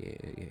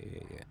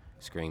 Yeah.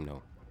 Scream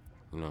though.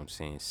 You know what I'm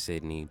saying?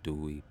 Sydney,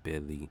 Dewey,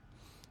 Billy,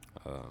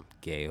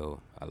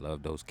 Gail. I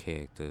love those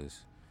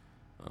characters.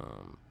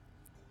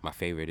 My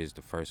favorite is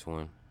the first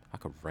one. I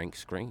could rank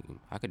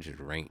Scream. I could just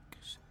rank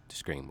the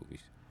Scream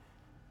movies.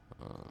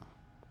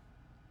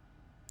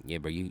 Yeah,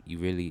 but you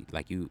really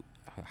like you.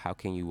 How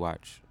can you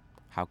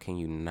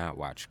not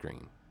watch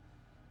Scream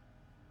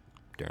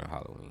during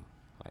Halloween?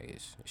 Like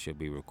it should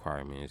be a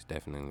requirement. It's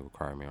definitely a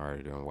requirement. I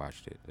already done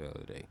watched it the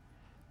other day.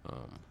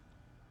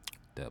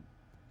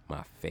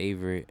 My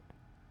favorite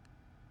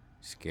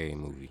scary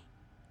movie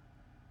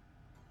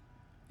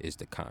is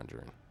The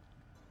Conjuring.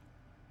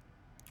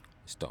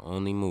 It's the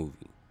only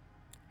movie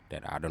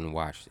that I done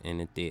watched in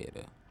the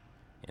theater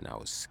and I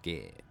was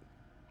scared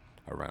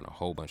around a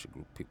whole bunch of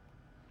group of people.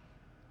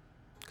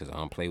 Cause I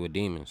don't play with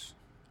demons.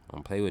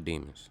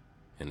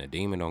 And a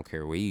demon don't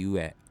care where you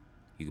at.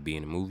 You could be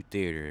in a movie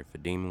theater. If a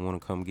demon wanna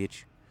come get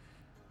you,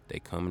 they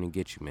coming to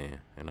get you,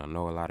 man. And I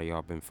know a lot of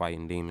y'all been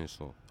fighting demons,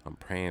 so I'm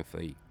praying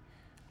for you.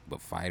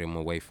 But fight them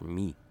away from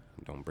me.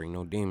 Don't bring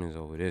no demons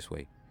over this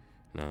way.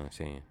 You know what I'm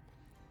saying?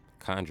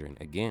 Conjuring,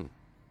 again,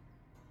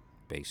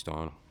 based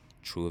on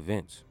true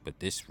events. But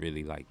this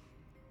really, like,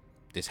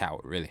 this how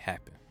it really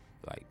happened.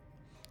 Like,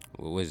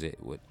 what was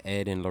it? With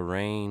Ed and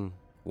Lorraine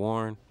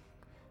Warren?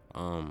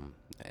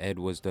 Ed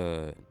was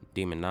the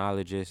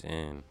demonologist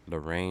and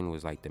Lorraine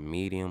was like the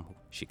medium.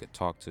 She could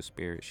talk to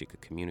spirits. She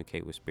could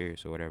communicate with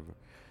spirits or whatever.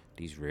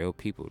 These real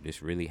people.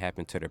 This really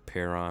happened to the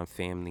Perron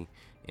family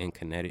in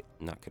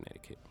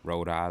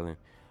Rhode Island.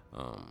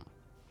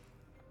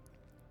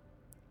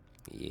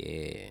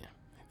 Yeah,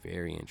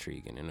 very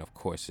intriguing. And of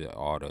course,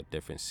 all the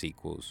different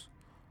sequels.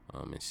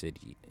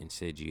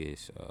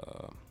 Insidious,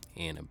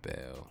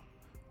 Annabelle.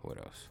 What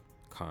else?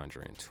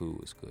 Conjuring 2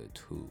 is good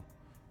too.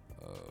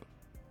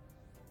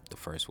 The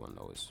first one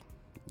though is,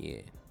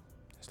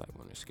 it's like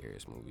one of the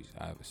scariest movies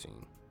I ever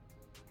seen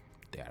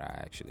that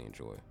I actually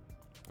enjoy.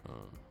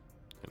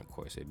 And of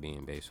course, it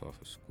being based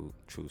off a school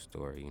true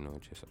story,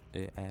 just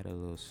it add a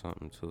little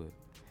something to it.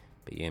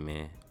 But yeah,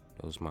 man,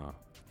 those my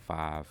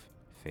 5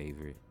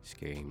 favorite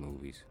scary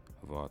movies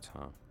of all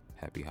time.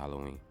 Happy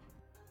Halloween.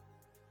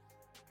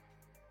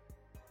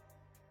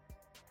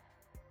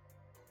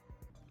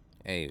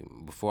 Hey,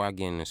 before I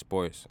get into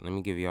sports, let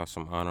me give y'all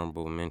some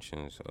honorable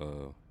mentions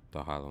of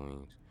the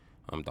Halloweens.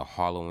 The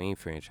Halloween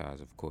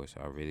franchise, of course,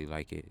 I really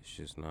like it. It's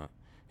just not.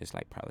 It's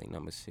like probably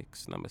number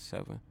 6, number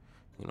 7.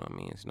 You know what I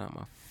mean? It's not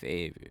my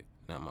favorite.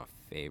 Not my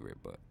favorite,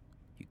 but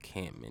you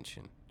can't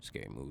mention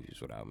scary movies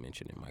without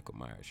mentioning Michael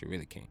Myers. You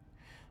really can't.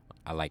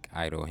 I like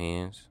Idle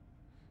Hands.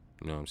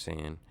 You know what I'm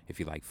saying? If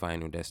you like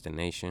Final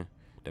Destination,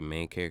 the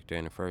main character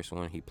in the first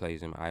one, he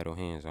plays in Idle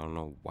Hands. I don't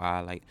know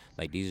why.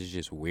 Like these are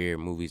just weird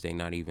movies. They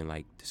not even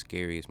like the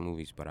scariest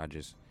movies, but I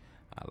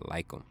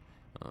like them.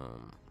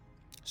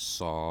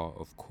 Saw,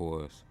 of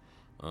course.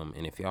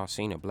 And if y'all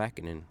seen The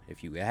Blackening,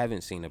 if you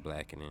haven't seen The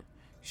Blackening,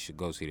 you should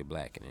go see The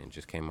Blackening. It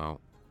just came out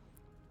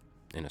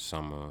in the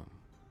summer.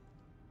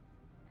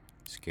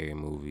 Scary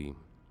movie.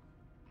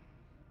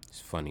 It's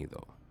funny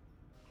though,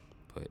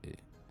 but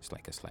it's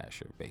like a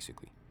slasher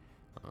basically.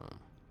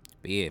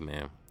 But yeah,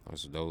 man,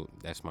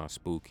 that's my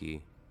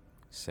spooky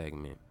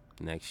segment.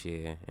 Next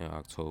year in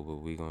October,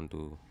 I'm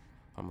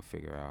gonna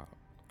figure out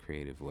a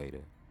creative way to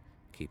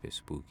keep it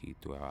spooky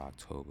throughout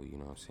October. You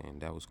know what I'm saying?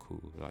 That was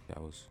cool. Like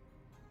that was,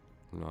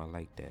 I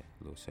like that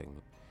little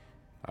segment.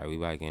 All right, we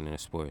back into the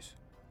sports.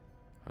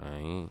 I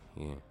ain't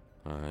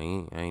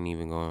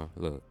even going.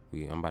 Look,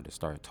 I'm about to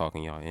start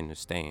talking y'all in the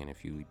stand.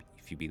 If you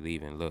be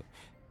leaving, look,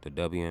 the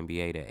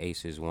WNBA, the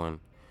Aces won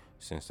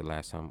since the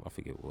last time. I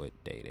forget what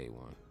day they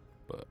won,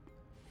 but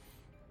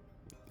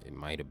it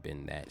might have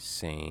been that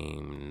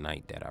same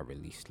night that I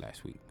released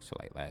last week. So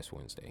like last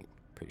Wednesday,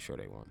 pretty sure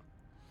they won.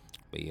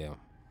 But yeah,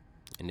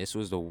 and this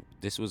was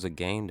a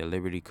game that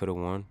Liberty could have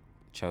won.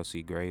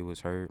 Chelsea Gray was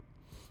hurt,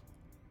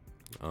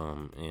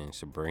 and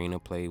Sabrina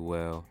played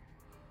well.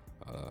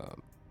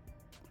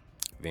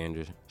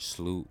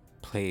 Vandersloot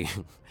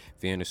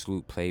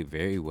played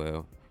very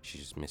well. She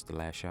just missed the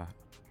last shot.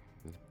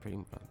 Pretty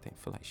much, I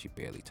feel like she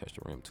barely touched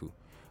the rim too.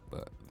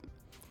 But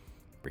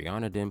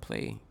Brianna didn't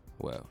play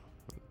well.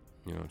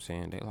 You know what I'm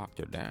saying? They locked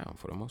her down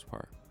for the most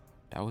part.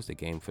 That was the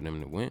game for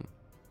them to win.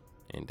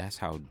 And that's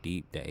how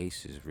deep the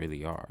Aces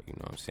really are. You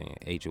know what I'm saying?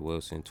 Aja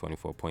Wilson,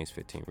 24 points,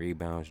 15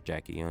 rebounds.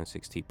 Jackie Young,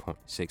 16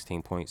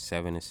 points,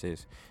 7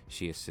 assists.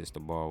 She assists the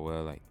ball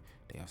well. Like,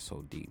 they are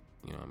so deep.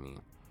 You know what I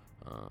mean?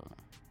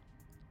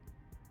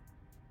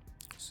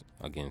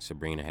 Again,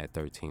 Sabrina had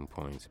 13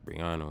 points.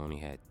 Brianna only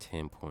had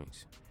 10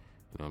 points.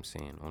 You know what I'm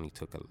saying? Only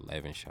took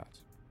 11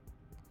 shots.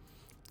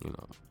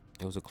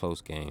 It was a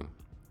close game.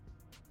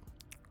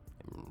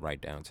 Right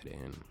down to the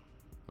end.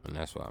 And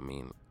that's what I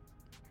mean.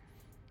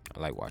 I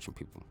like watching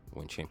people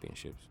win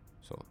championships.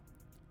 So,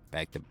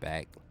 back to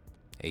back,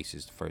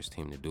 Aces the first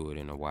team to do it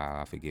in a while.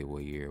 I forget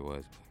what year it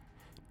was.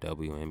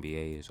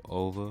 WNBA is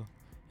over.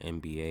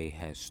 NBA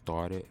has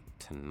started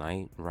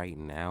tonight. Right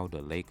now,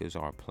 the Lakers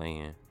are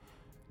playing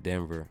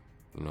Denver.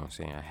 You know what I'm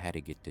saying? I had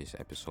to get this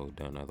episode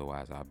done.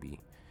 Otherwise, I'll be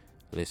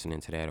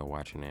listening to that or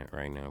watching that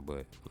right now.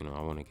 But,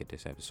 I want to get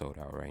this episode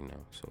out right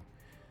now. So,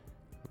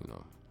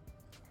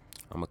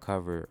 I'm gonna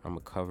cover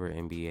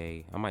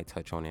NBA. I might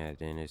touch on it at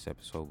the end of this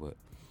episode, but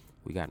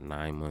we got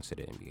 9 months of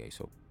the NBA,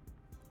 so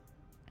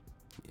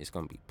it's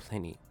gonna be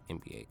plenty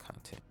NBA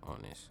content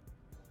on this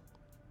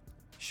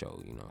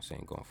show. You know what I'm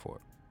saying? Going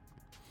forward.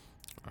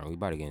 All right, we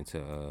about to get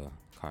into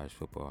college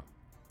football.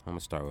 I'm gonna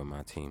start with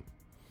my team.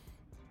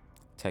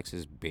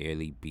 Texas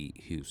barely beat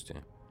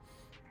Houston,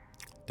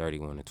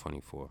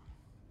 31-24.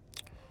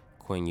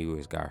 Quinn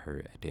Ewers got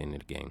hurt at the end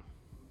of the game.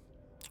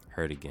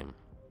 Hurt again.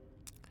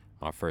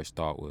 My first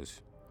thought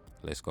was,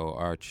 let's go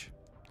Archie.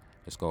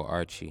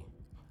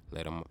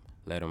 Let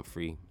him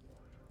free.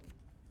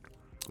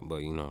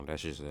 But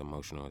that's just an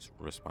emotional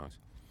response.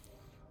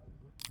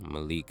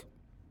 Malik,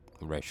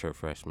 redshirt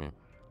freshman,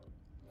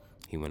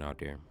 he went out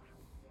there,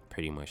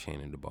 pretty much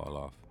handed the ball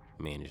off,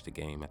 managed the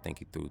game. I think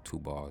he threw 2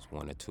 balls,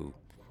 1 or 2.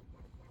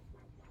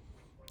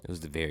 It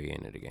was the very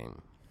end of the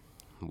game.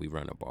 We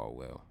run the ball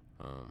well.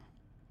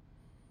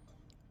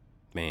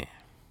 Man,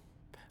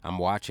 I'm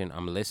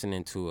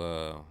listening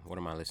to, what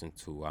am I listening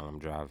to while I'm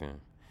driving?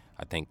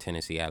 I think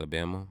Tennessee,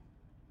 Alabama.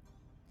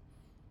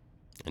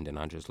 And then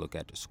I just look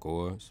at the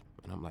scores,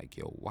 and I'm like,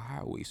 yo, why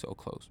are we so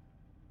close?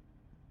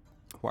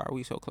 Why are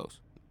we so close?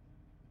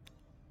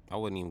 I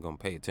wasn't even going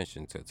to pay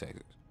attention to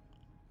Texas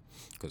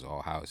because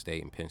Ohio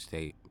State and Penn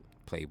State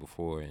played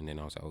before, and then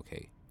I was like,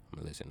 okay, I'm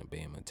going to listen to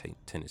Bama,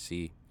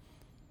 Tennessee.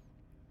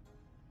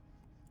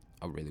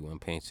 I really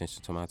wasn't paying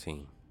attention to my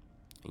team.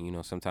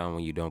 And sometimes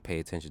when you don't pay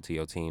attention to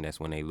your team, that's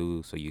when they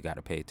lose. So you got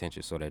to pay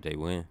attention so that they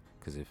win.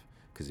 Because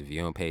if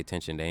you don't pay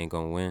attention, they ain't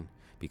going to win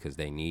because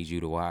they need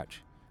you to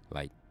watch.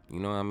 Like, you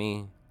know what I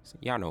mean? So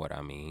y'all know what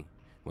I mean.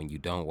 When you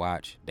don't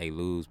watch, they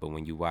lose. But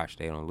when you watch,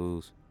 they don't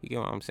lose. You get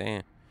what I'm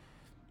saying?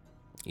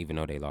 Even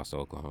though they lost to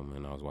Oklahoma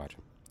and I was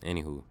watching.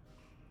 Anywho,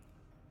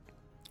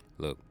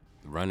 look,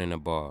 running the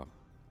ball.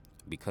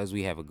 because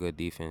we have a good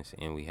defense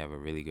and we have a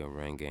really good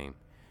run game,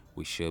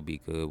 we should be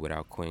good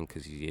without Quinn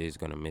because he is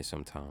going to miss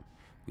some time.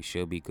 We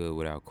should be good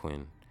without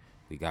Quinn.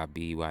 We got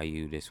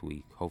BYU this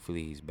week.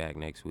 Hopefully he's back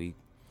next week.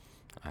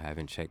 I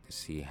haven't checked to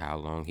see how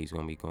long he's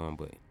going to be gone,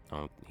 but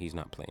he's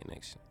not playing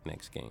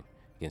next game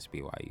against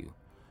BYU.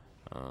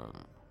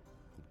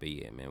 But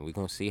yeah, man, we're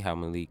going to see how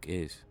Malik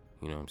is.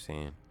 You know what I'm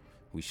saying?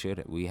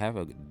 We have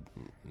a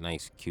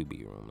nice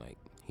QB room. Like,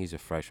 he's a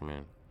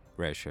freshman,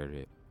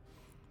 redshirted,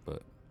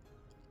 but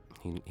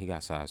he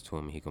got size to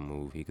him. He can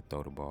move. He could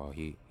throw the ball.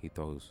 He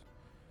throws.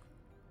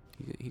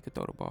 He could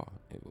throw the ball.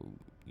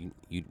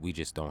 We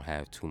just don't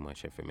have too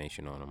much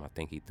information on him. I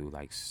think he threw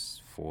like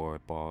 4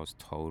 balls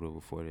total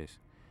before this.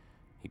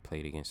 He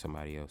played against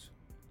somebody else.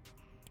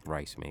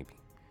 Rice, maybe.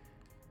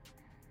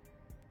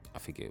 I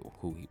forget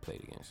who he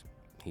played against.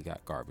 He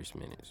got garbage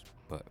minutes.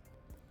 But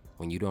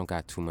when you don't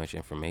got too much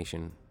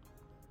information,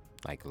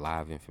 like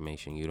live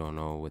information, you don't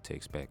know what to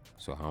expect.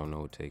 So I don't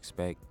know what to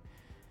expect.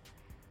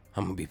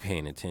 I'm going to be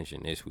paying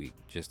attention this week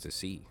just to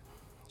see.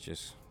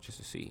 Just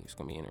to see. It's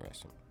going to be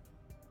interesting.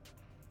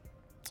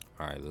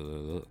 All right,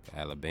 look.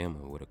 Alabama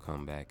would have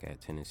come back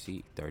at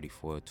Tennessee 34-20.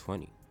 You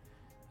know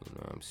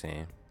what I'm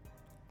saying?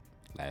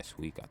 Last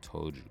week I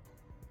told you.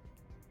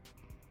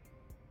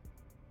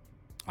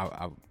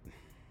 I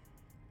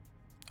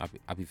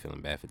be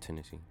feeling bad for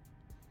Tennessee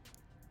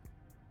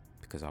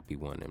because I'll be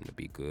wanting them to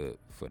be good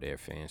for their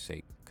fans'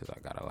 sake because I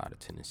got a lot of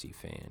Tennessee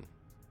fan,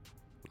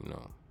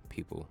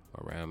 people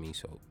around me.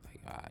 So,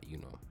 I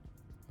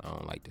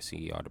don't like to see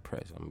y'all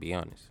depressed. I'm going to be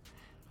honest.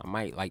 I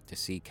might like to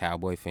see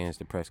Cowboy fans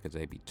depressed because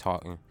they be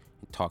talking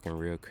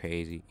real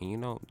crazy.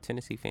 And,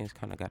 Tennessee fans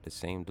kind of got the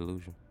same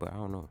delusion. But I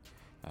don't know.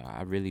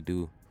 I really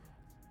do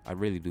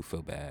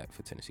feel bad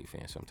for Tennessee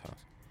fans sometimes.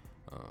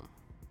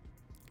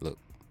 Look,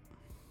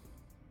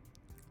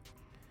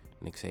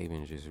 Nick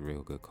Saban's just a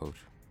real good coach.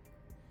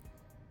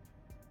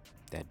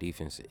 That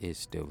defense is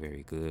still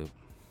very good.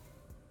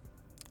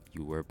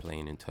 You were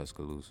playing in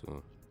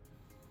Tuscaloosa.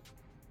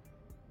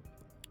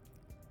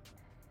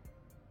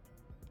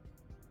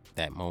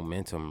 That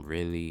momentum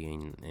really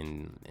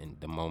and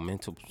the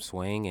momentum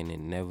swang, and it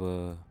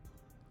never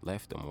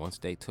left them. Once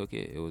they took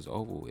it, it was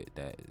over with.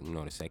 That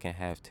the second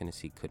half,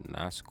 Tennessee could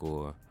not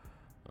score.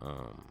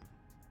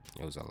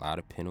 It was a lot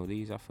of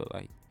penalties, I feel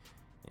like,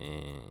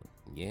 and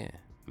yeah,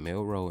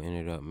 Milroe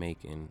ended up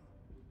making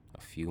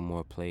a few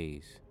more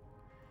plays,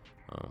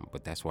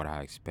 but that's what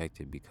I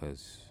expected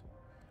because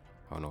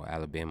I don't know,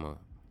 Alabama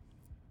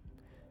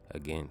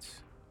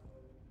against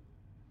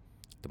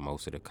the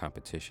most of the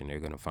competition, they're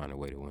going to find a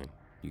way to win.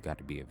 You got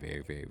to be a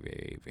very, very,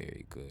 very,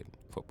 very good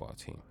football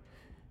team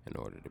in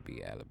order to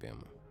beat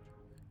Alabama.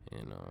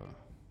 And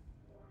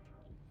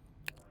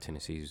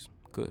Tennessee's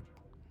good,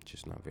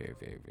 just not very,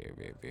 very, very,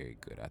 very, very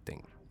good, I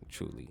think,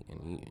 truly.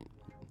 And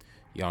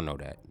y'all know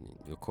that.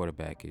 Your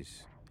quarterback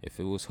is, if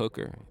it was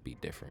Hooker, it'd be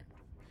different.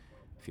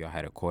 If y'all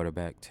had a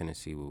quarterback,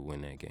 Tennessee would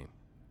win that game.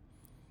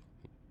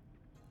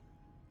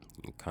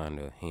 You're kind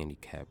of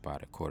handicapped by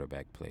the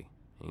quarterback play.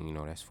 And,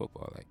 that's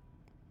football. Like,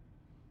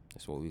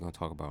 that's what we're going to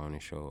talk about on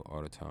this show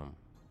all the time.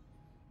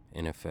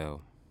 NFL,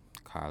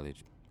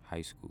 college,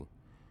 high school.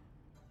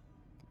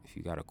 If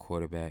you got a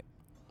quarterback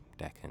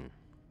that can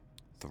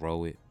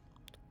throw it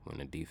when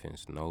the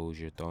defense knows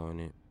you're throwing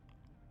it,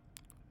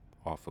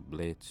 off a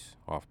blitz,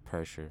 off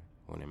pressure,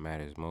 when it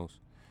matters most,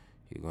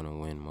 you're going to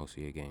win most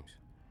of your games.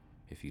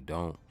 If you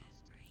don't,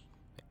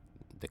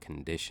 the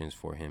conditions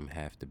for him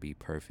have to be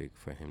perfect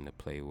for him to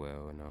play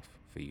well enough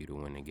for you to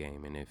win the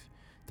game. And if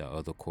the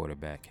other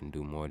quarterback can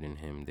do more than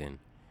him, then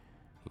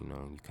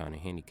you kind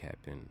of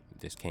handicapped. And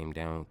this came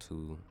down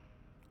to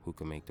who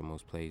can make the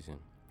most plays, and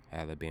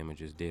Alabama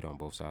just did on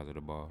both sides of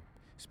the ball,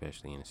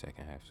 especially in the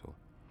second half. So,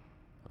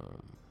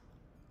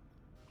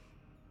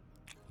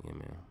 yeah,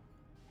 man.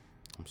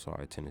 I'm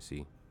sorry,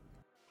 Tennessee.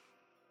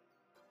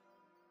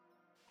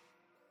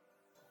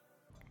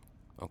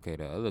 Okay,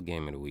 the other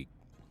game of the week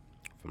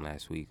from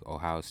last week,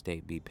 Ohio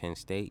State beat Penn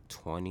State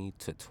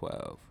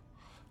 20-12.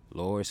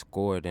 Lower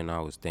score than I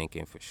was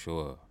thinking for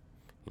sure.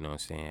 You know what I'm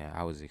saying?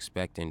 I was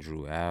expecting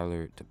Drew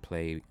Allard to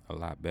play a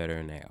lot better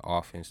and that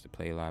offense to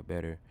play a lot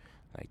better.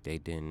 Like, they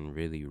didn't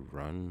really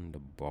run the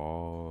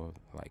ball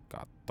like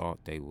I thought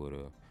they would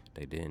have.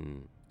 They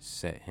didn't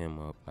set him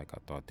up like I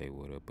thought they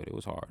would have. But it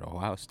was hard.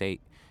 Ohio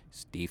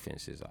State's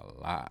defense is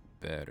a lot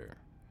better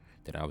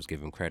than I was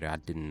giving credit. I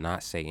did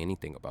not say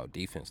anything about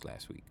defense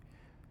last week.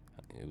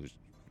 It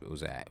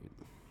was an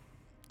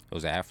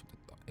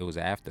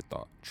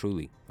afterthought,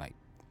 truly. Like,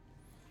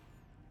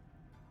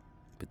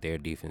 but their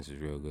defense is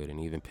real good, and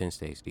even Penn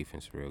State's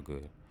defense is real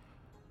good.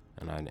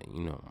 And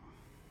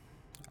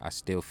I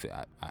still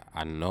feel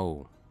I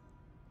know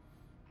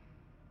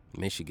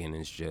Michigan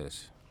is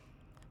just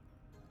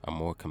a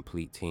more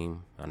complete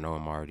team. I know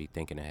I'm already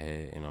thinking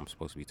ahead, and I'm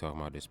supposed to be talking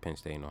about this Penn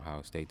State and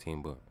Ohio State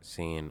team, but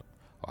seeing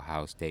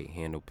Ohio State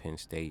handle Penn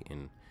State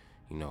and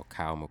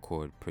Kyle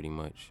McCord pretty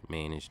much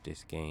managed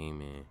this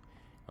game, and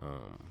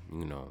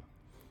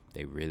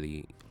they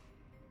really,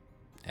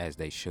 as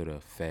they should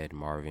have, fed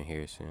Marvin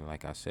Harrison.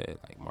 Like I said,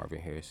 like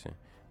Marvin Harrison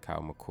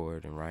Kyle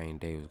McCord and Ryan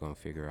Day was going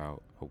to figure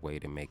out a way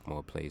to make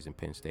more plays in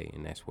Penn State,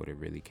 and that's what it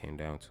really came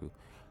down to.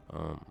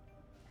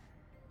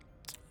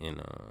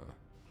 And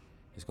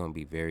it's going to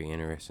be very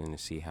interesting to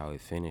see how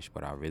it finished,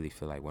 but I really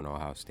feel like when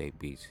Ohio State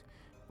beats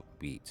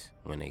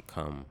when it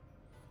comes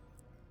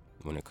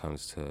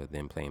to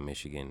them playing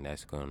Michigan,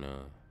 that's going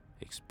to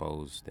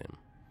expose them,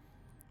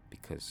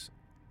 because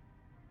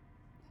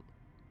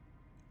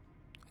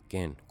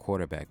again,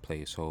 quarterback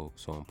play is so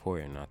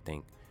important. I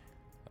think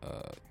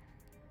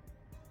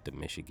the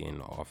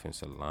Michigan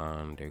offensive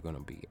line, they're going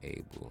to be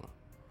able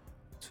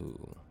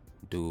to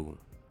do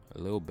a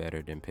little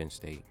better than Penn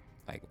State.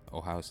 Like,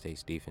 Ohio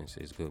State's defense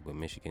is good, but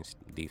Michigan's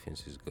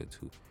defense is good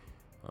too.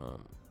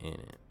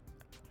 And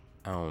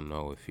I don't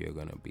know if you're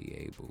going to be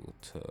able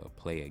to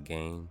play a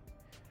game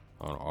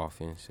on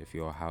offense if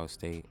you're Ohio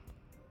State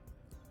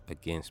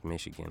against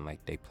Michigan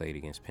like they played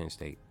against Penn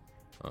State,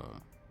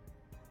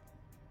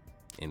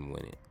 and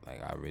win it.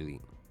 Like, I really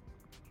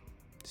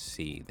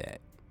see that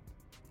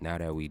now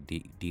that we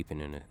deep in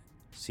the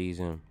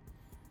season,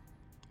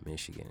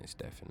 Michigan is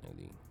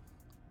definitely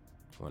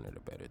one of the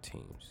better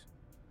teams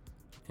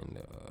in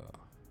the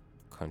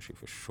country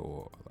for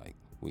sure. Like,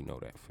 we know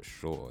that for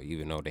sure.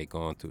 Even though they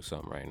going through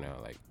something right now,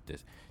 like the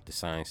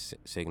sign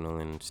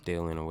signaling,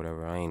 stealing, or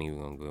whatever. I ain't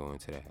even gonna go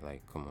into that.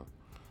 Like, come on,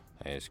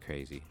 that's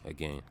crazy.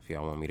 Again, if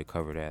y'all want me to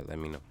cover that, let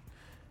me know.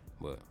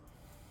 But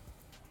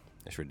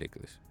it's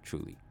ridiculous,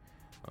 truly.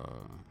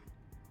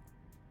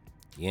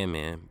 Yeah,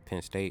 man.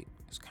 Penn State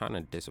was kind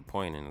of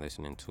disappointing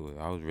listening to it.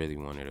 I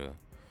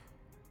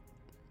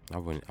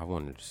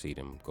wanted to see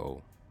them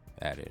go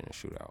at it in a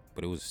shootout,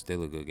 but it was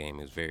still a good game.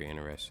 It was very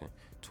interesting.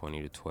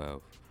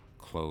 20-12,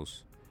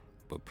 close,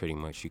 but pretty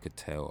much you could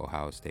tell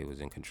Ohio State was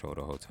in control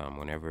the whole time.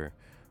 Whenever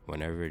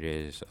it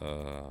is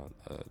a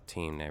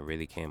team that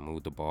really can't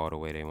move the ball the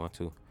way they want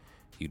to,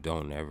 you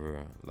don't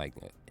ever, like,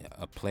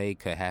 a play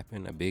could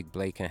happen, a big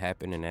play can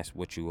happen, and that's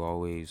what you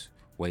always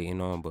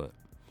waiting on. But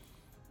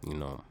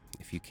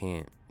if you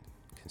can't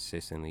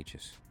consistently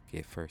just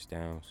get first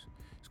downs,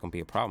 it's gonna be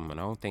a problem. And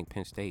I don't think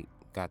Penn State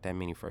got that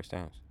many first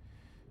downs.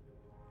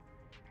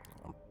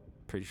 I'm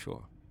pretty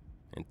sure.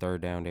 And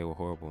third down, they were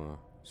horrible on.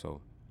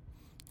 So,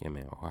 yeah,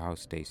 man, Ohio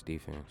State's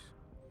defense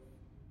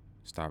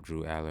stopped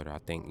Drew Allard. I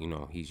think,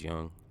 he's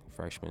young,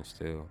 freshman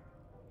still,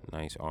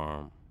 nice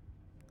arm.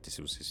 This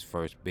was his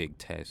first big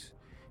test.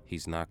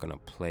 He's not going to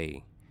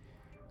play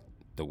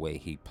the way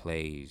he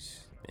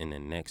plays in the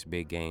next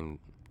big game,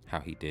 how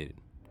he did.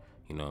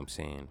 You know what I'm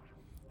saying?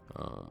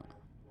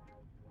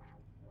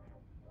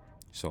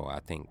 So I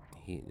think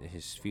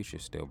his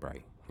future's still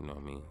bright. You know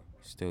what I mean?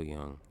 Still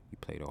young. He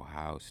played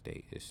Ohio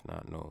State. It's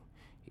not no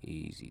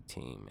easy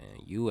team,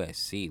 man.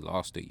 USC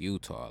lost to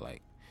Utah.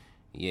 Like,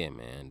 yeah,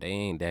 man, they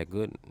ain't that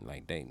good.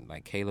 Like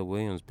Caleb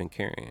Williams been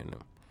carrying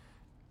them.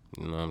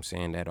 You know what I'm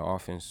saying? That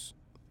offense,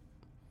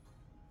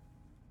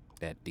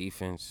 that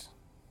defense,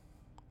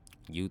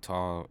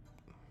 Utah.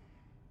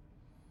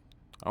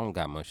 I don't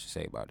got much to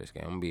say about this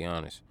game. I'm gonna be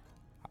honest.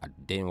 I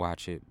didn't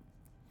watch it.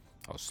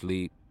 I was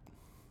asleep.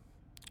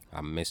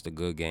 I missed a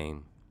good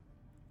game.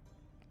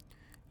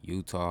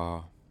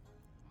 Utah,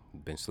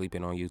 been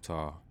sleeping on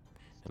Utah.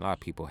 A lot of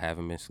people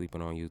haven't been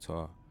sleeping on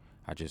Utah.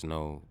 I just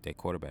know their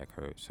quarterback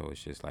hurt. So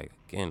it's just like,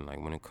 again,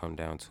 like when it come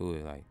down to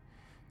it, like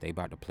they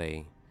about to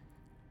play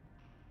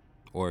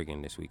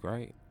Oregon this week,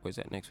 right? Where's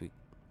that next week?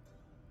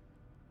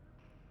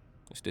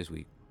 It's this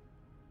week.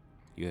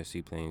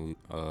 USC playing,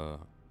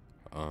 no,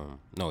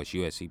 it's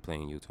USC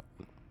playing Utah.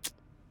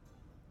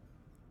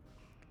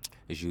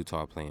 It's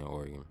Utah playing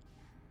Oregon.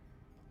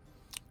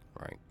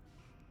 Right.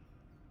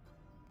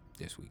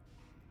 This week.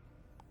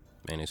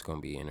 Man, it's going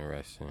to be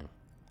interesting.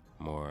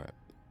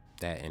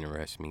 That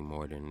interests me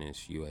more than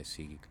this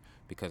USC,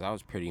 because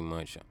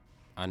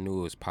I knew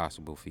it was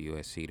possible for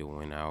USC to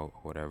win out,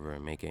 whatever,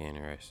 and make it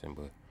interesting,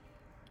 but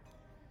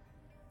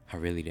I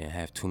really didn't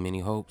have too many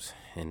hopes,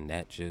 and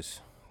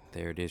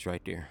there it is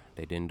right there.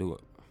 They didn't do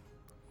it.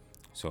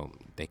 So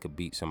they could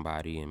beat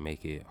somebody and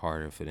make it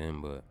harder for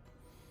them, but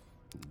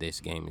this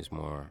game is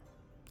more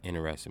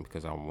interesting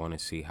because I want to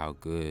see how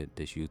good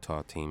this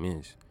Utah team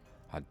is.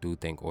 I do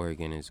think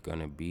Oregon is going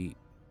to beat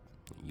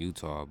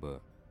Utah,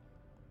 but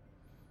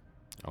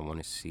I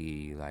want to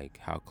see, like,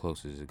 how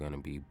close is it going to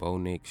be. Bo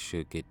Nix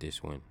should get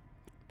this win.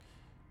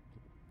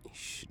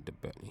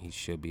 He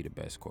should be the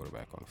best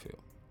quarterback on the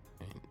field.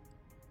 And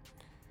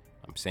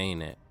I'm saying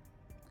that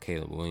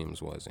Caleb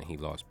Williams was, and he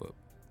lost, but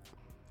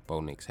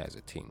Bo Nix has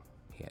a team.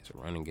 He has a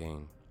running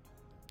game.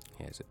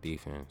 He has a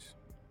defense.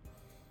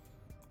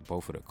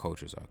 Both of the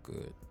coaches are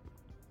good.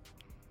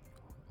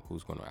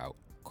 Who's going to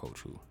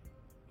out-coach who?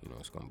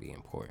 It's going to be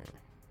important.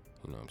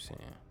 You know what I'm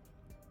saying?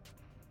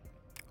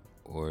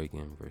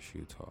 Oregon versus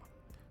Utah.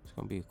 It's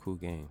going to be a cool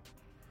game.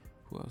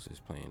 Who else is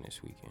playing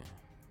this weekend?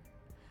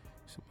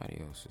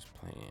 Somebody else is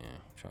playing.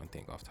 I'm trying to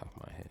think off the top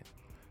of my head.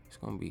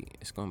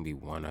 It's gonna be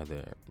one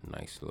other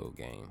nice little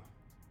game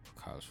for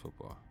college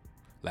football.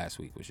 Last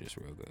week was just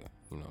real good.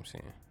 You know what I'm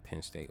saying?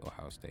 Penn State,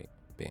 Ohio State,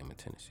 Bama,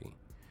 Tennessee.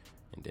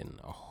 And then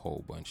a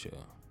whole bunch of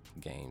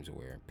games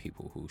where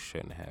people who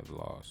shouldn't have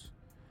lost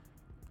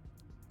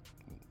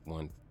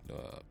one,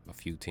 a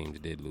few teams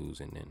did lose,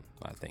 and then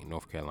I think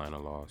North Carolina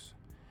lost.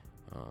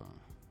 Um,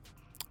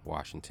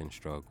 Washington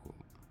struggled.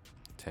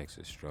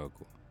 Texas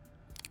struggled.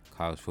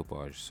 College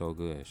football is so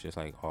good. It's just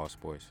like all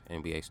sports.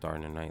 NBA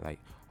starting tonight. Like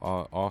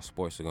all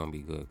sports are gonna be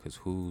good because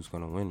who's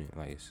gonna win it?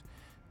 Like it's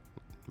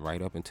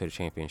right up into the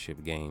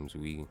championship games.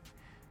 We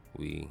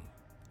we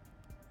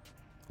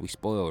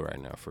spoiled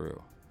right now for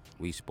real.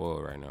 We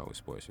spoiled right now with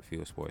sports. If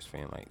you're a sports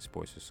fan, like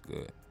sports is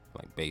good.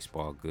 Like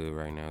baseball good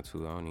right now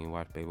too. I don't even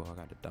watch baseball. I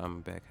got the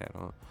Diamondback hat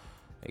on.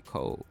 They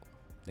cold.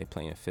 They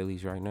playing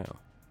Phillies right now.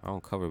 I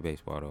don't cover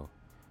baseball though.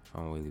 I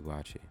don't really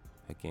watch it.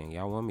 Again,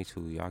 y'all want me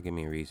to. Y'all give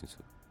me a reason to.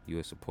 You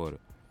a supporter.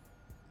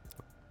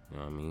 You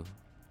know what I mean?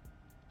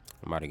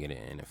 I'm about to get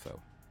an NFL.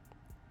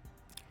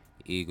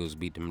 Eagles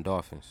beat them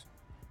Dolphins.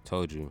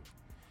 Told you.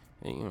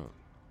 And, you know,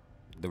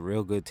 the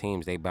real good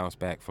teams, they bounce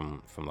back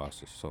from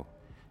losses. So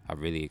I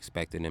really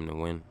expected them to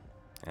win.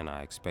 And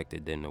I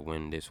expected them to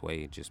win this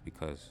way just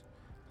because,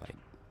 like,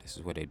 this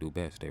is what they do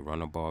best. They run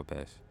the ball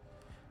best.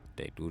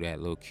 They do that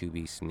little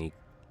QB sneak,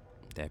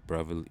 that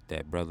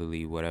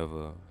brotherly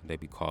whatever they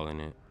be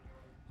calling it.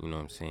 You know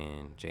what I'm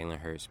saying? Jalen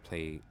Hurts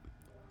played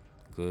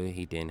good.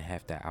 He didn't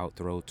have to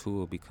outthrow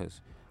Tua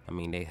because, I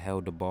mean, they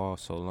held the ball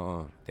so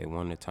long. They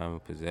won the time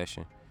of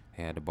possession.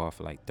 They had the ball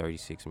for like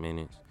 36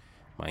 minutes.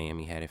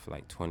 Miami had it for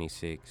like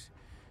 26.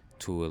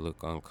 Tua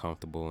looked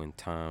uncomfortable in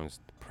times,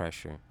 the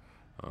pressure.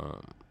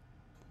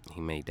 He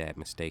made that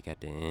mistake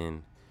at the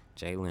end.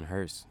 Jalen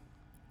Hurts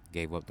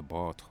gave up the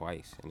ball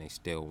twice, and they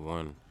still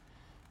won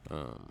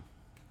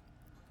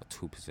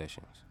 2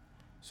 possessions.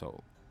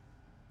 So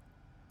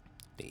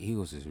the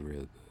Eagles is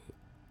real good.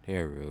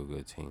 They're a real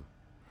good team.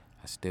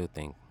 I still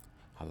think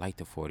I like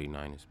the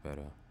 49ers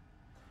better.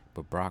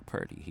 But Brock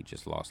Purdy, he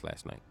just lost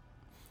last night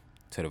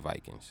to the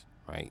Vikings,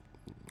 right?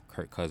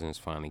 Kirk Cousins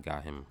finally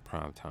got him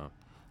prime time.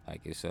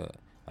 Like it's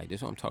like this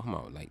is what I'm talking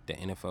about. Like the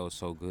NFL is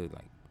so good.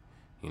 Like,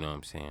 you know what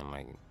I'm saying?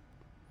 Like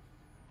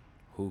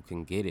who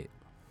can get it?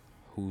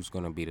 Who's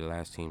gonna be the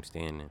last team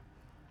standing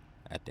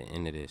at the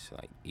end of this?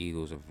 Like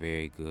Eagles are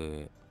very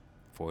good.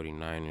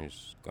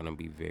 49ers gonna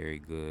be very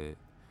good.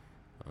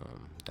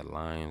 The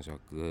Lions are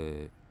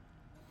good.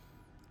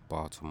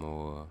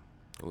 Baltimore.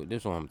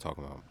 This is what I'm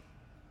talking about.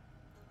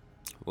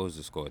 What was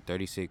the score?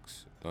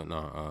 36?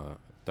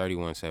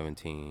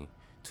 31-17.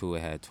 Tua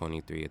had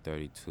 23 of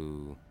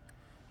 32.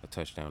 A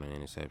touchdown and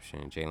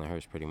interception. Jalen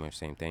Hurts pretty much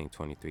same thing.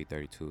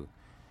 23-32.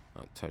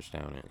 A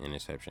touchdown and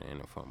interception and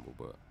a fumble.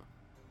 But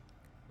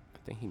I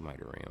think he might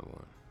have ran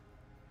one.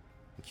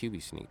 The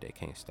QB sneak, they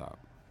can't stop.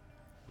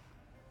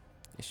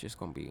 It's just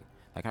going to be...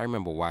 Like, I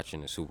remember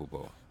watching the Super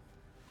Bowl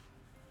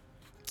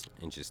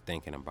and just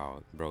thinking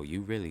about, bro,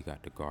 you really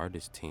got to guard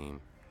this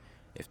team.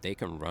 If they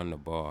can run the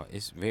ball,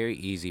 it's very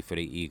easy for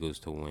the Eagles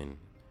to win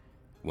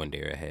when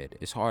they're ahead.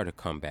 It's hard to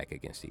come back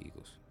against the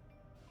Eagles.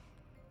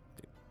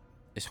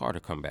 It's hard to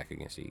come back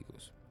against the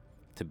Eagles.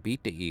 To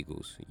beat the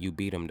Eagles, you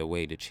beat them the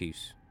way the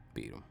Chiefs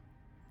beat them.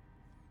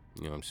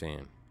 You know what I'm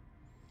saying?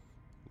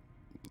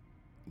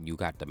 You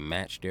got to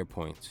match their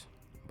points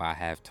by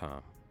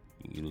halftime.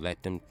 You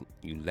let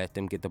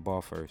them get the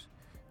ball first.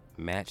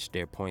 Match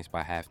their points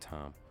by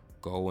halftime.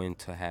 Go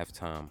into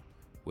halftime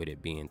with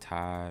it being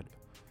tied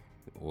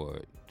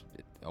or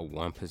a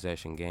one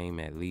possession game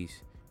at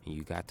least, and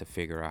you got to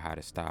figure out how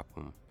to stop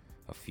them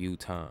a few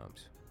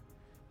times.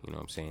 You know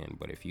what I'm saying?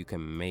 But if you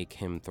can make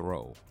him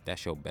throw,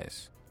 that's your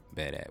best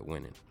bet at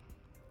winning.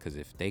 Because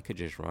if they could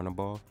just run the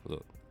ball,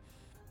 look,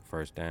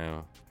 first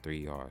down, 3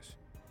 yards.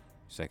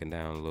 Second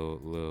down,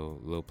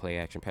 little play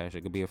action pass,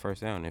 it could be a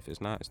first down. If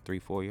it's not, it's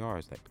 3-4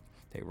 yards. Like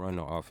they run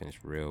the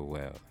offense real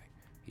well. Like,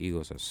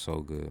 Eagles are so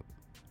good.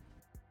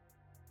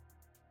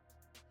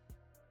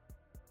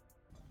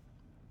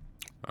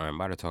 All right, I'm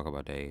about to talk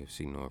about the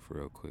AFC North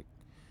real quick.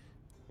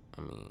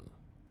 I mean,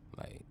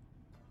 like,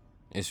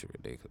 it's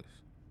ridiculous.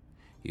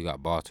 You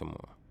got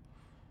Baltimore.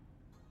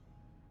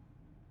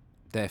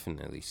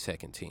 Definitely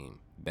second team,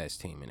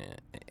 best team in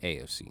the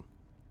AFC.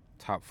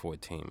 Top 4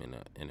 team in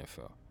the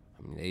NFL.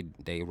 I mean,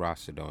 they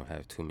roster don't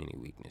have too many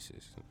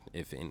weaknesses,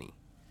 if any.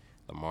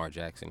 Lamar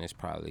Jackson is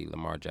probably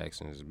Lamar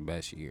Jackson's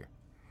best year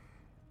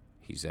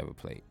he's ever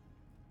played.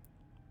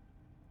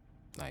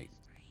 Like,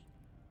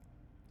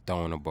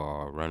 throwing the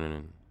ball,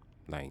 running,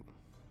 like,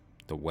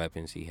 the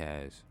weapons he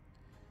has.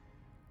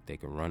 They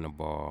can run the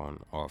ball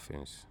on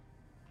offense.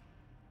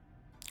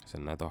 It's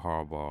another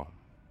Harbaugh.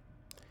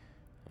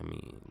 I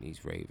mean,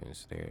 these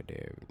Ravens, they're.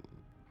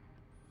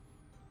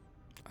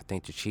 I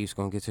think the Chiefs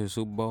gonna get to the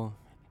Super Bowl,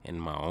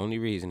 and my only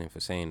reasoning for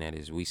saying that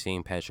is we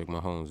seen Patrick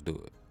Mahomes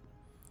do it.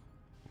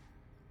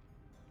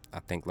 I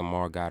think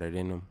Lamar got it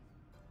in him.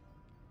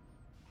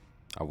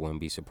 I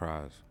wouldn't be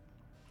surprised.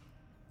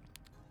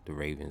 The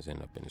Ravens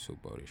end up in the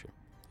Super Bowl this year.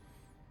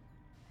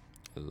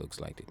 It looks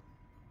like it.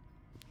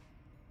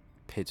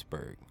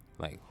 Pittsburgh,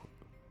 like,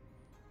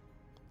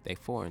 they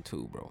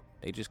 4-2, bro.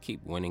 They just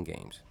keep winning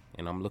games.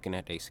 And I'm looking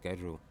at their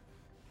schedule.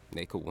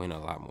 They could win a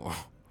lot more.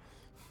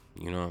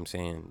 You know what I'm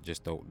saying?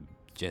 Just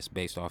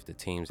based off the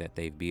teams that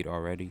they've beat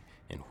already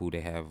and who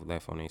they have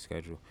left on their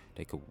schedule,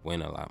 they could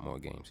win a lot more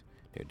games.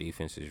 Their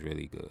defense is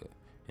really good,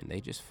 and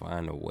they just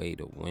find a way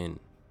to win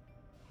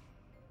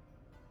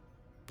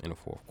in the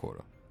fourth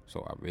quarter.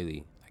 So I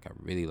really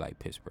like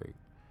Pittsburgh.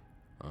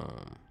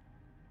 Um,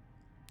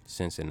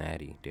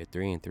 Cincinnati, they're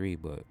 3-3,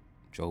 but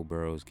Joe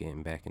Burrow's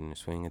getting back in the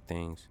swing of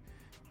things.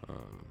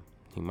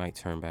 He might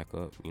turn back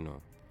up,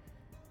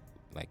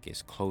 like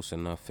it's close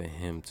enough for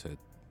him to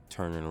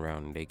turn it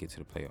around and they get to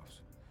the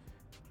playoffs.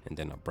 And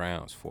then the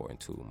Browns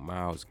 4-2.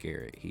 Myles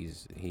Garrett,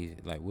 he's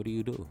like, what do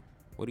you do?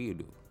 What do you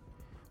do?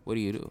 What do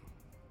you do?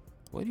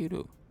 What do you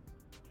do?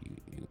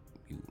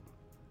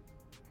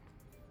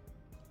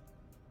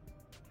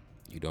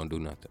 You don't do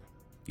nothing.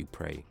 You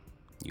pray.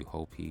 You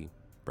hope he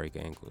break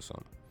an ankle or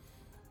something.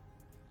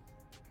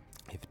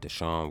 If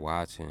Deshaun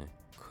Watson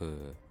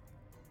could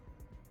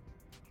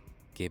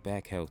get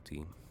back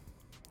healthy,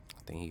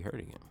 I think he hurt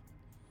again,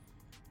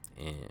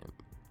 and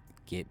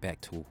get back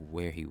to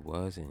where he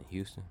was in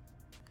Houston,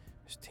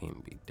 this team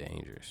would be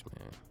dangerous,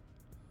 man.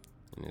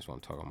 And that's what I'm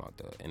talking about.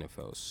 The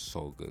NFL is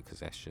so good because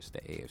that's just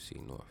the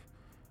AFC North.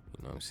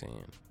 You know what I'm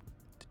saying?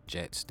 The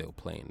Jets still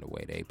playing the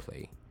way they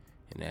play,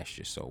 and that's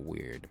just so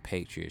weird. The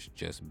Patriots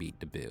just beat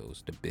the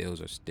Bills. The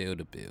Bills are still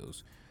the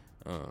Bills.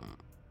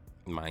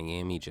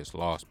 Miami just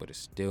lost, but it's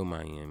still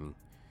Miami.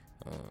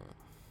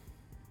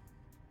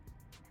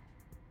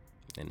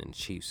 And then the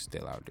Chiefs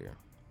still out there.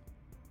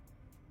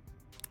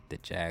 The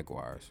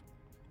Jaguars.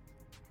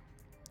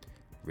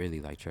 Really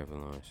like Trevor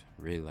Lawrence.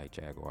 Really like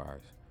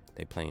Jaguars.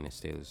 They playing the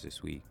Steelers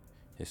this week.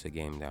 It's a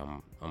game that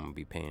I'm going to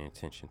be paying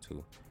attention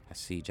to. I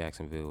see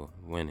Jacksonville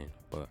winning,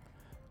 but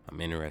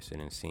I'm interested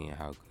in seeing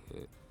how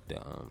good the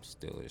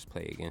Steelers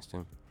play against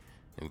them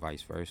and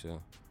vice versa.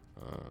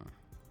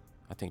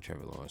 I think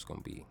Trevor Lawrence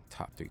going to be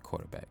top 3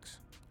 quarterbacks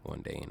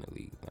one day in the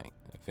league. Like,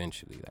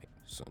 eventually,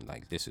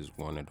 this is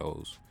one of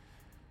those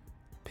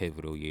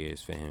pivotal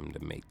years for him to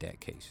make that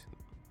case.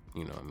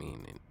 You know what I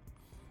mean? And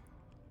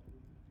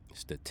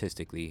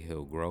statistically,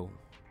 he'll grow,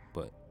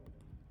 but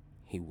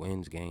he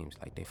wins games.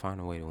 Like, they find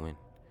a way to win.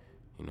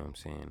 You know what I'm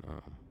saying?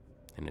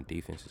 And the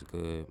defense is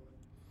good.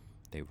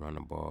 They run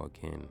the ball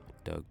again.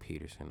 Doug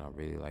Peterson, I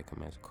really like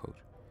him as a coach.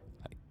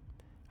 Like,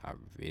 I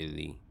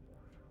really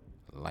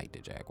like the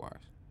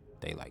Jaguars.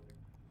 They like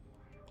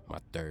my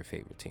 3rd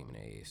favorite team in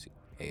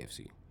the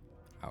AFC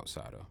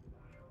outside of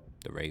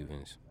the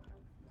Ravens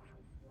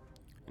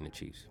and the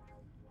Chiefs.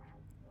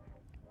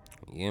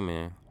 Yeah,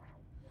 man.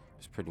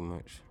 That's pretty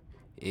much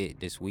it.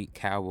 This week,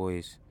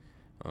 Cowboys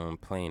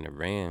playing the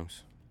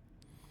Rams.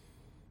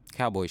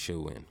 Cowboys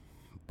should win,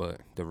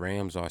 but the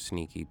Rams are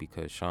sneaky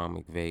because Sean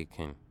McVay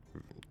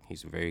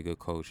he's a very good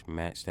coach.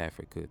 Matt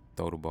Stafford could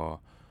throw the ball.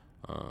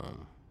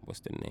 What's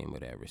the name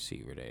of that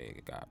receiver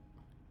they got?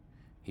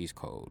 He's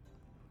cold.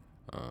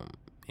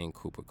 And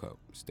Cooper Kupp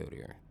still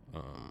there.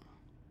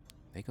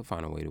 They could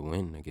find a way to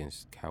win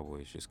against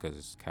Cowboys just because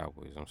it's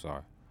Cowboys. I'm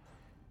sorry.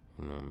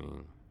 You know what I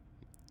mean?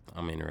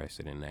 I'm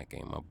interested in that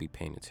game. I'll be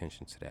paying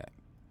attention to that.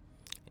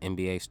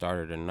 NBA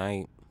started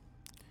tonight.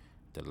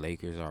 The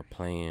Lakers are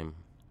playing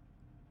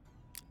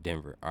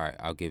Denver. All right,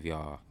 I'll give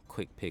y'all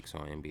quick picks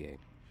on NBA.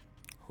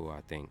 Who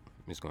I think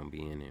is going to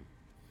be in it.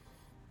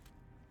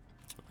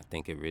 I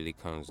think it really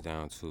comes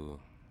down to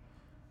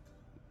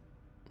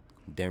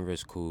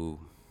Denver's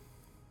cool.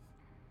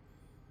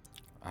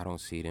 I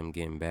don't see them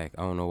getting back.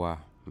 I don't know why.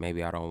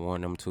 Maybe I don't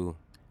want them to.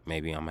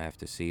 Maybe I'm going to have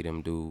to see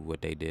them do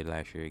what they did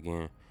last year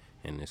again.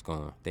 And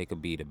they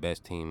could be the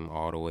best team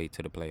all the way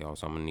to the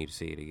playoffs. I'm going to need to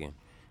see it again.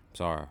 I'm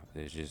sorry.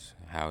 It's just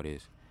how it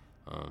is.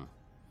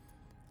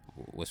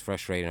 What's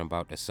frustrating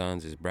about the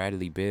Suns is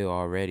Bradley Beal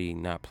already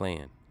not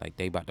playing. Like,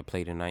 they about to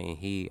play tonight and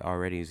he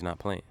already is not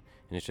playing.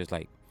 And it's just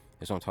like,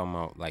 that's what I'm talking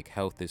about. Like,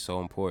 health is so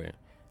important.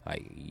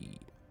 Like,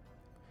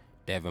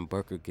 Devin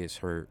Booker gets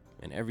hurt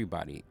and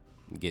everybody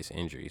gets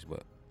injuries,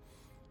 but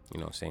you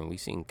know what I'm saying, we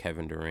seen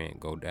Kevin Durant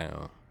go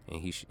down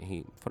and he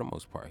for the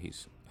most part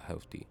he's a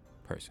healthy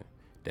person.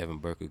 Devin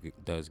Booker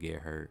does get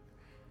hurt.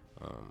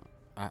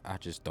 I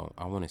just don't.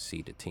 I want to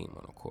see the team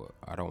on the court.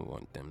 I don't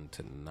want them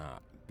to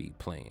not be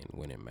playing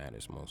when it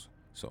matters most.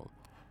 So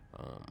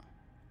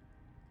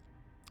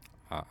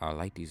I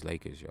like these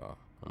Lakers, y'all.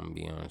 I'm gonna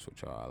be honest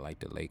with y'all. I like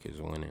the Lakers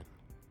winning.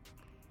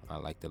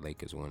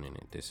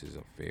 And this is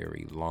a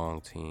very long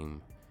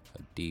team,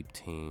 a deep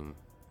team.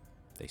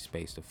 They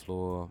space the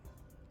floor.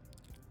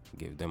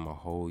 Give them a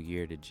whole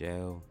year to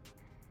gel.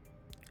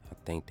 I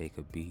think they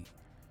could beat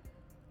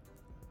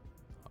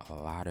a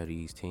lot of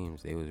these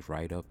teams. They was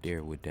right up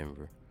there with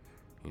Denver.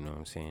 You know what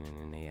I'm saying? And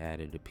then they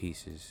added the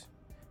pieces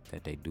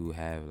that they do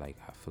have. Like,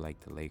 I feel like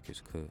the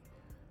Lakers could,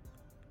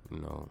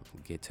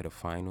 get to the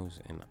finals.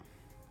 And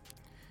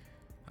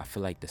I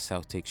feel like the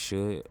Celtics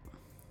should.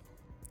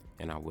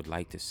 And I would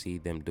like to see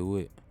them do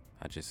it.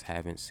 I just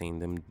haven't seen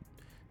them.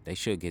 They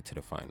should get to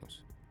the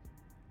finals.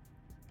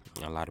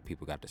 A lot of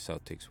people got the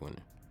Celtics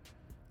winning.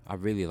 I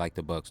really like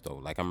the Bucks though.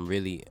 Like, I'm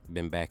really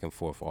been back and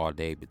forth all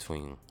day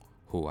between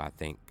who I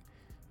think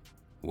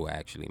will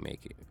actually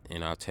make it.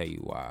 And I'll tell you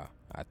why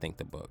I think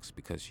the Bucks.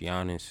 Because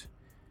Giannis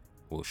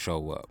will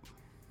show up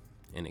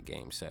in a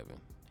game 7,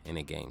 in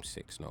a game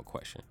 6, no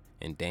question.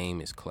 And Dame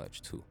is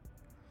clutch too.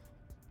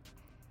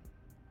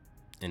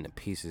 and the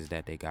pieces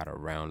that they got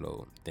around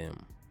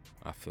them,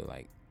 I feel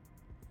like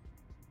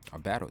are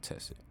battle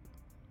tested.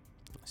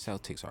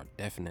 Celtics are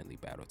definitely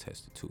battle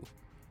tested too,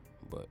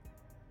 but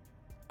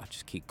I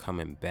just keep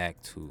coming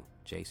back to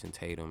Jason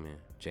Tatum and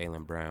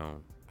Jaylen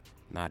Brown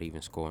not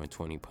even scoring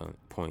 20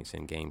 points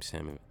in Game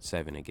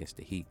 7 against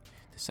the Heat.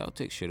 The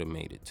Celtics should have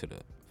made it to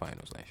the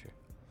finals last year.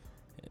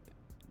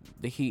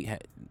 The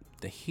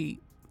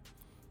Heat,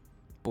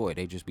 boy,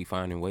 they just be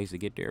finding ways to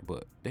get there,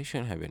 but they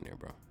shouldn't have been there,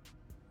 bro.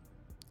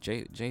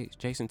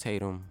 Jason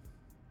Tatum,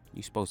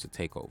 you supposed to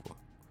take over.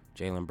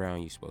 Jaylen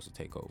Brown, you supposed to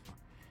take over.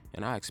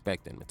 And I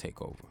expect them to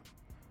take over.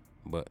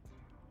 But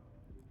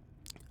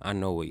I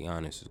know what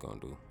Giannis is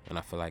going to do. And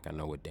I feel like I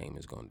know what Dame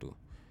is going to do.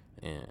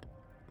 And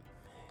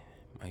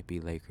it might be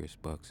Lakers,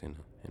 Bucks in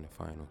the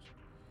finals.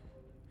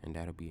 And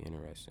that'll be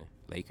interesting.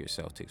 Lakers,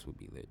 Celtics would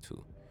be lit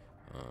too.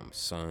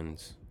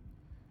 Suns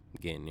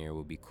getting there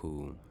would be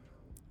cool.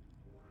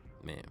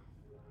 Man,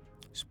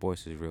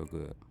 sports is real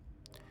good.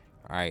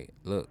 All right,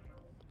 look,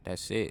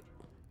 that's it.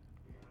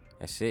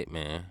 That's it,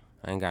 man.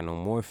 I ain't got no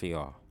more for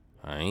y'all.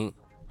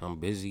 I'm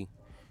busy.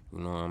 You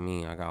know what I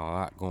mean? I got a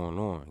lot going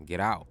on. Get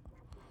out.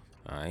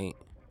 All right.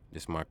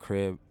 This is my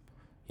crib.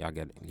 Y'all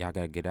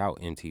gotta get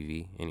out,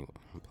 MTV. Anyway,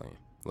 I'm playing.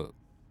 Look.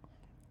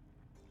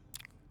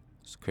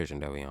 It's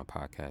Christian Devion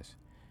Podcast,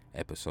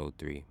 episode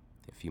 3.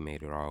 If you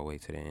made it all the way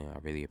to the end, I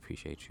really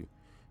appreciate you.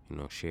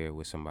 Share it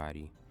with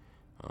somebody.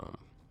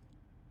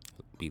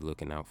 Be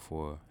looking out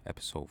for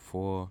episode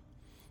 4.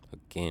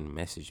 Again,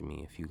 message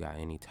me if you got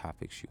any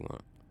topics you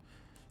want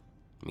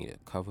me to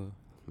cover.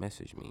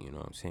 Message me, you know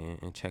what I'm saying?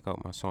 And check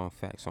out my song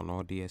Facts on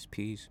all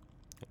DSPs.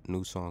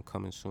 New song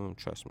coming soon,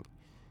 trust me.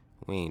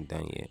 We ain't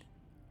done yet.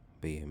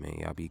 But yeah, man,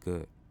 y'all be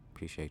good.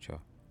 Appreciate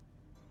y'all.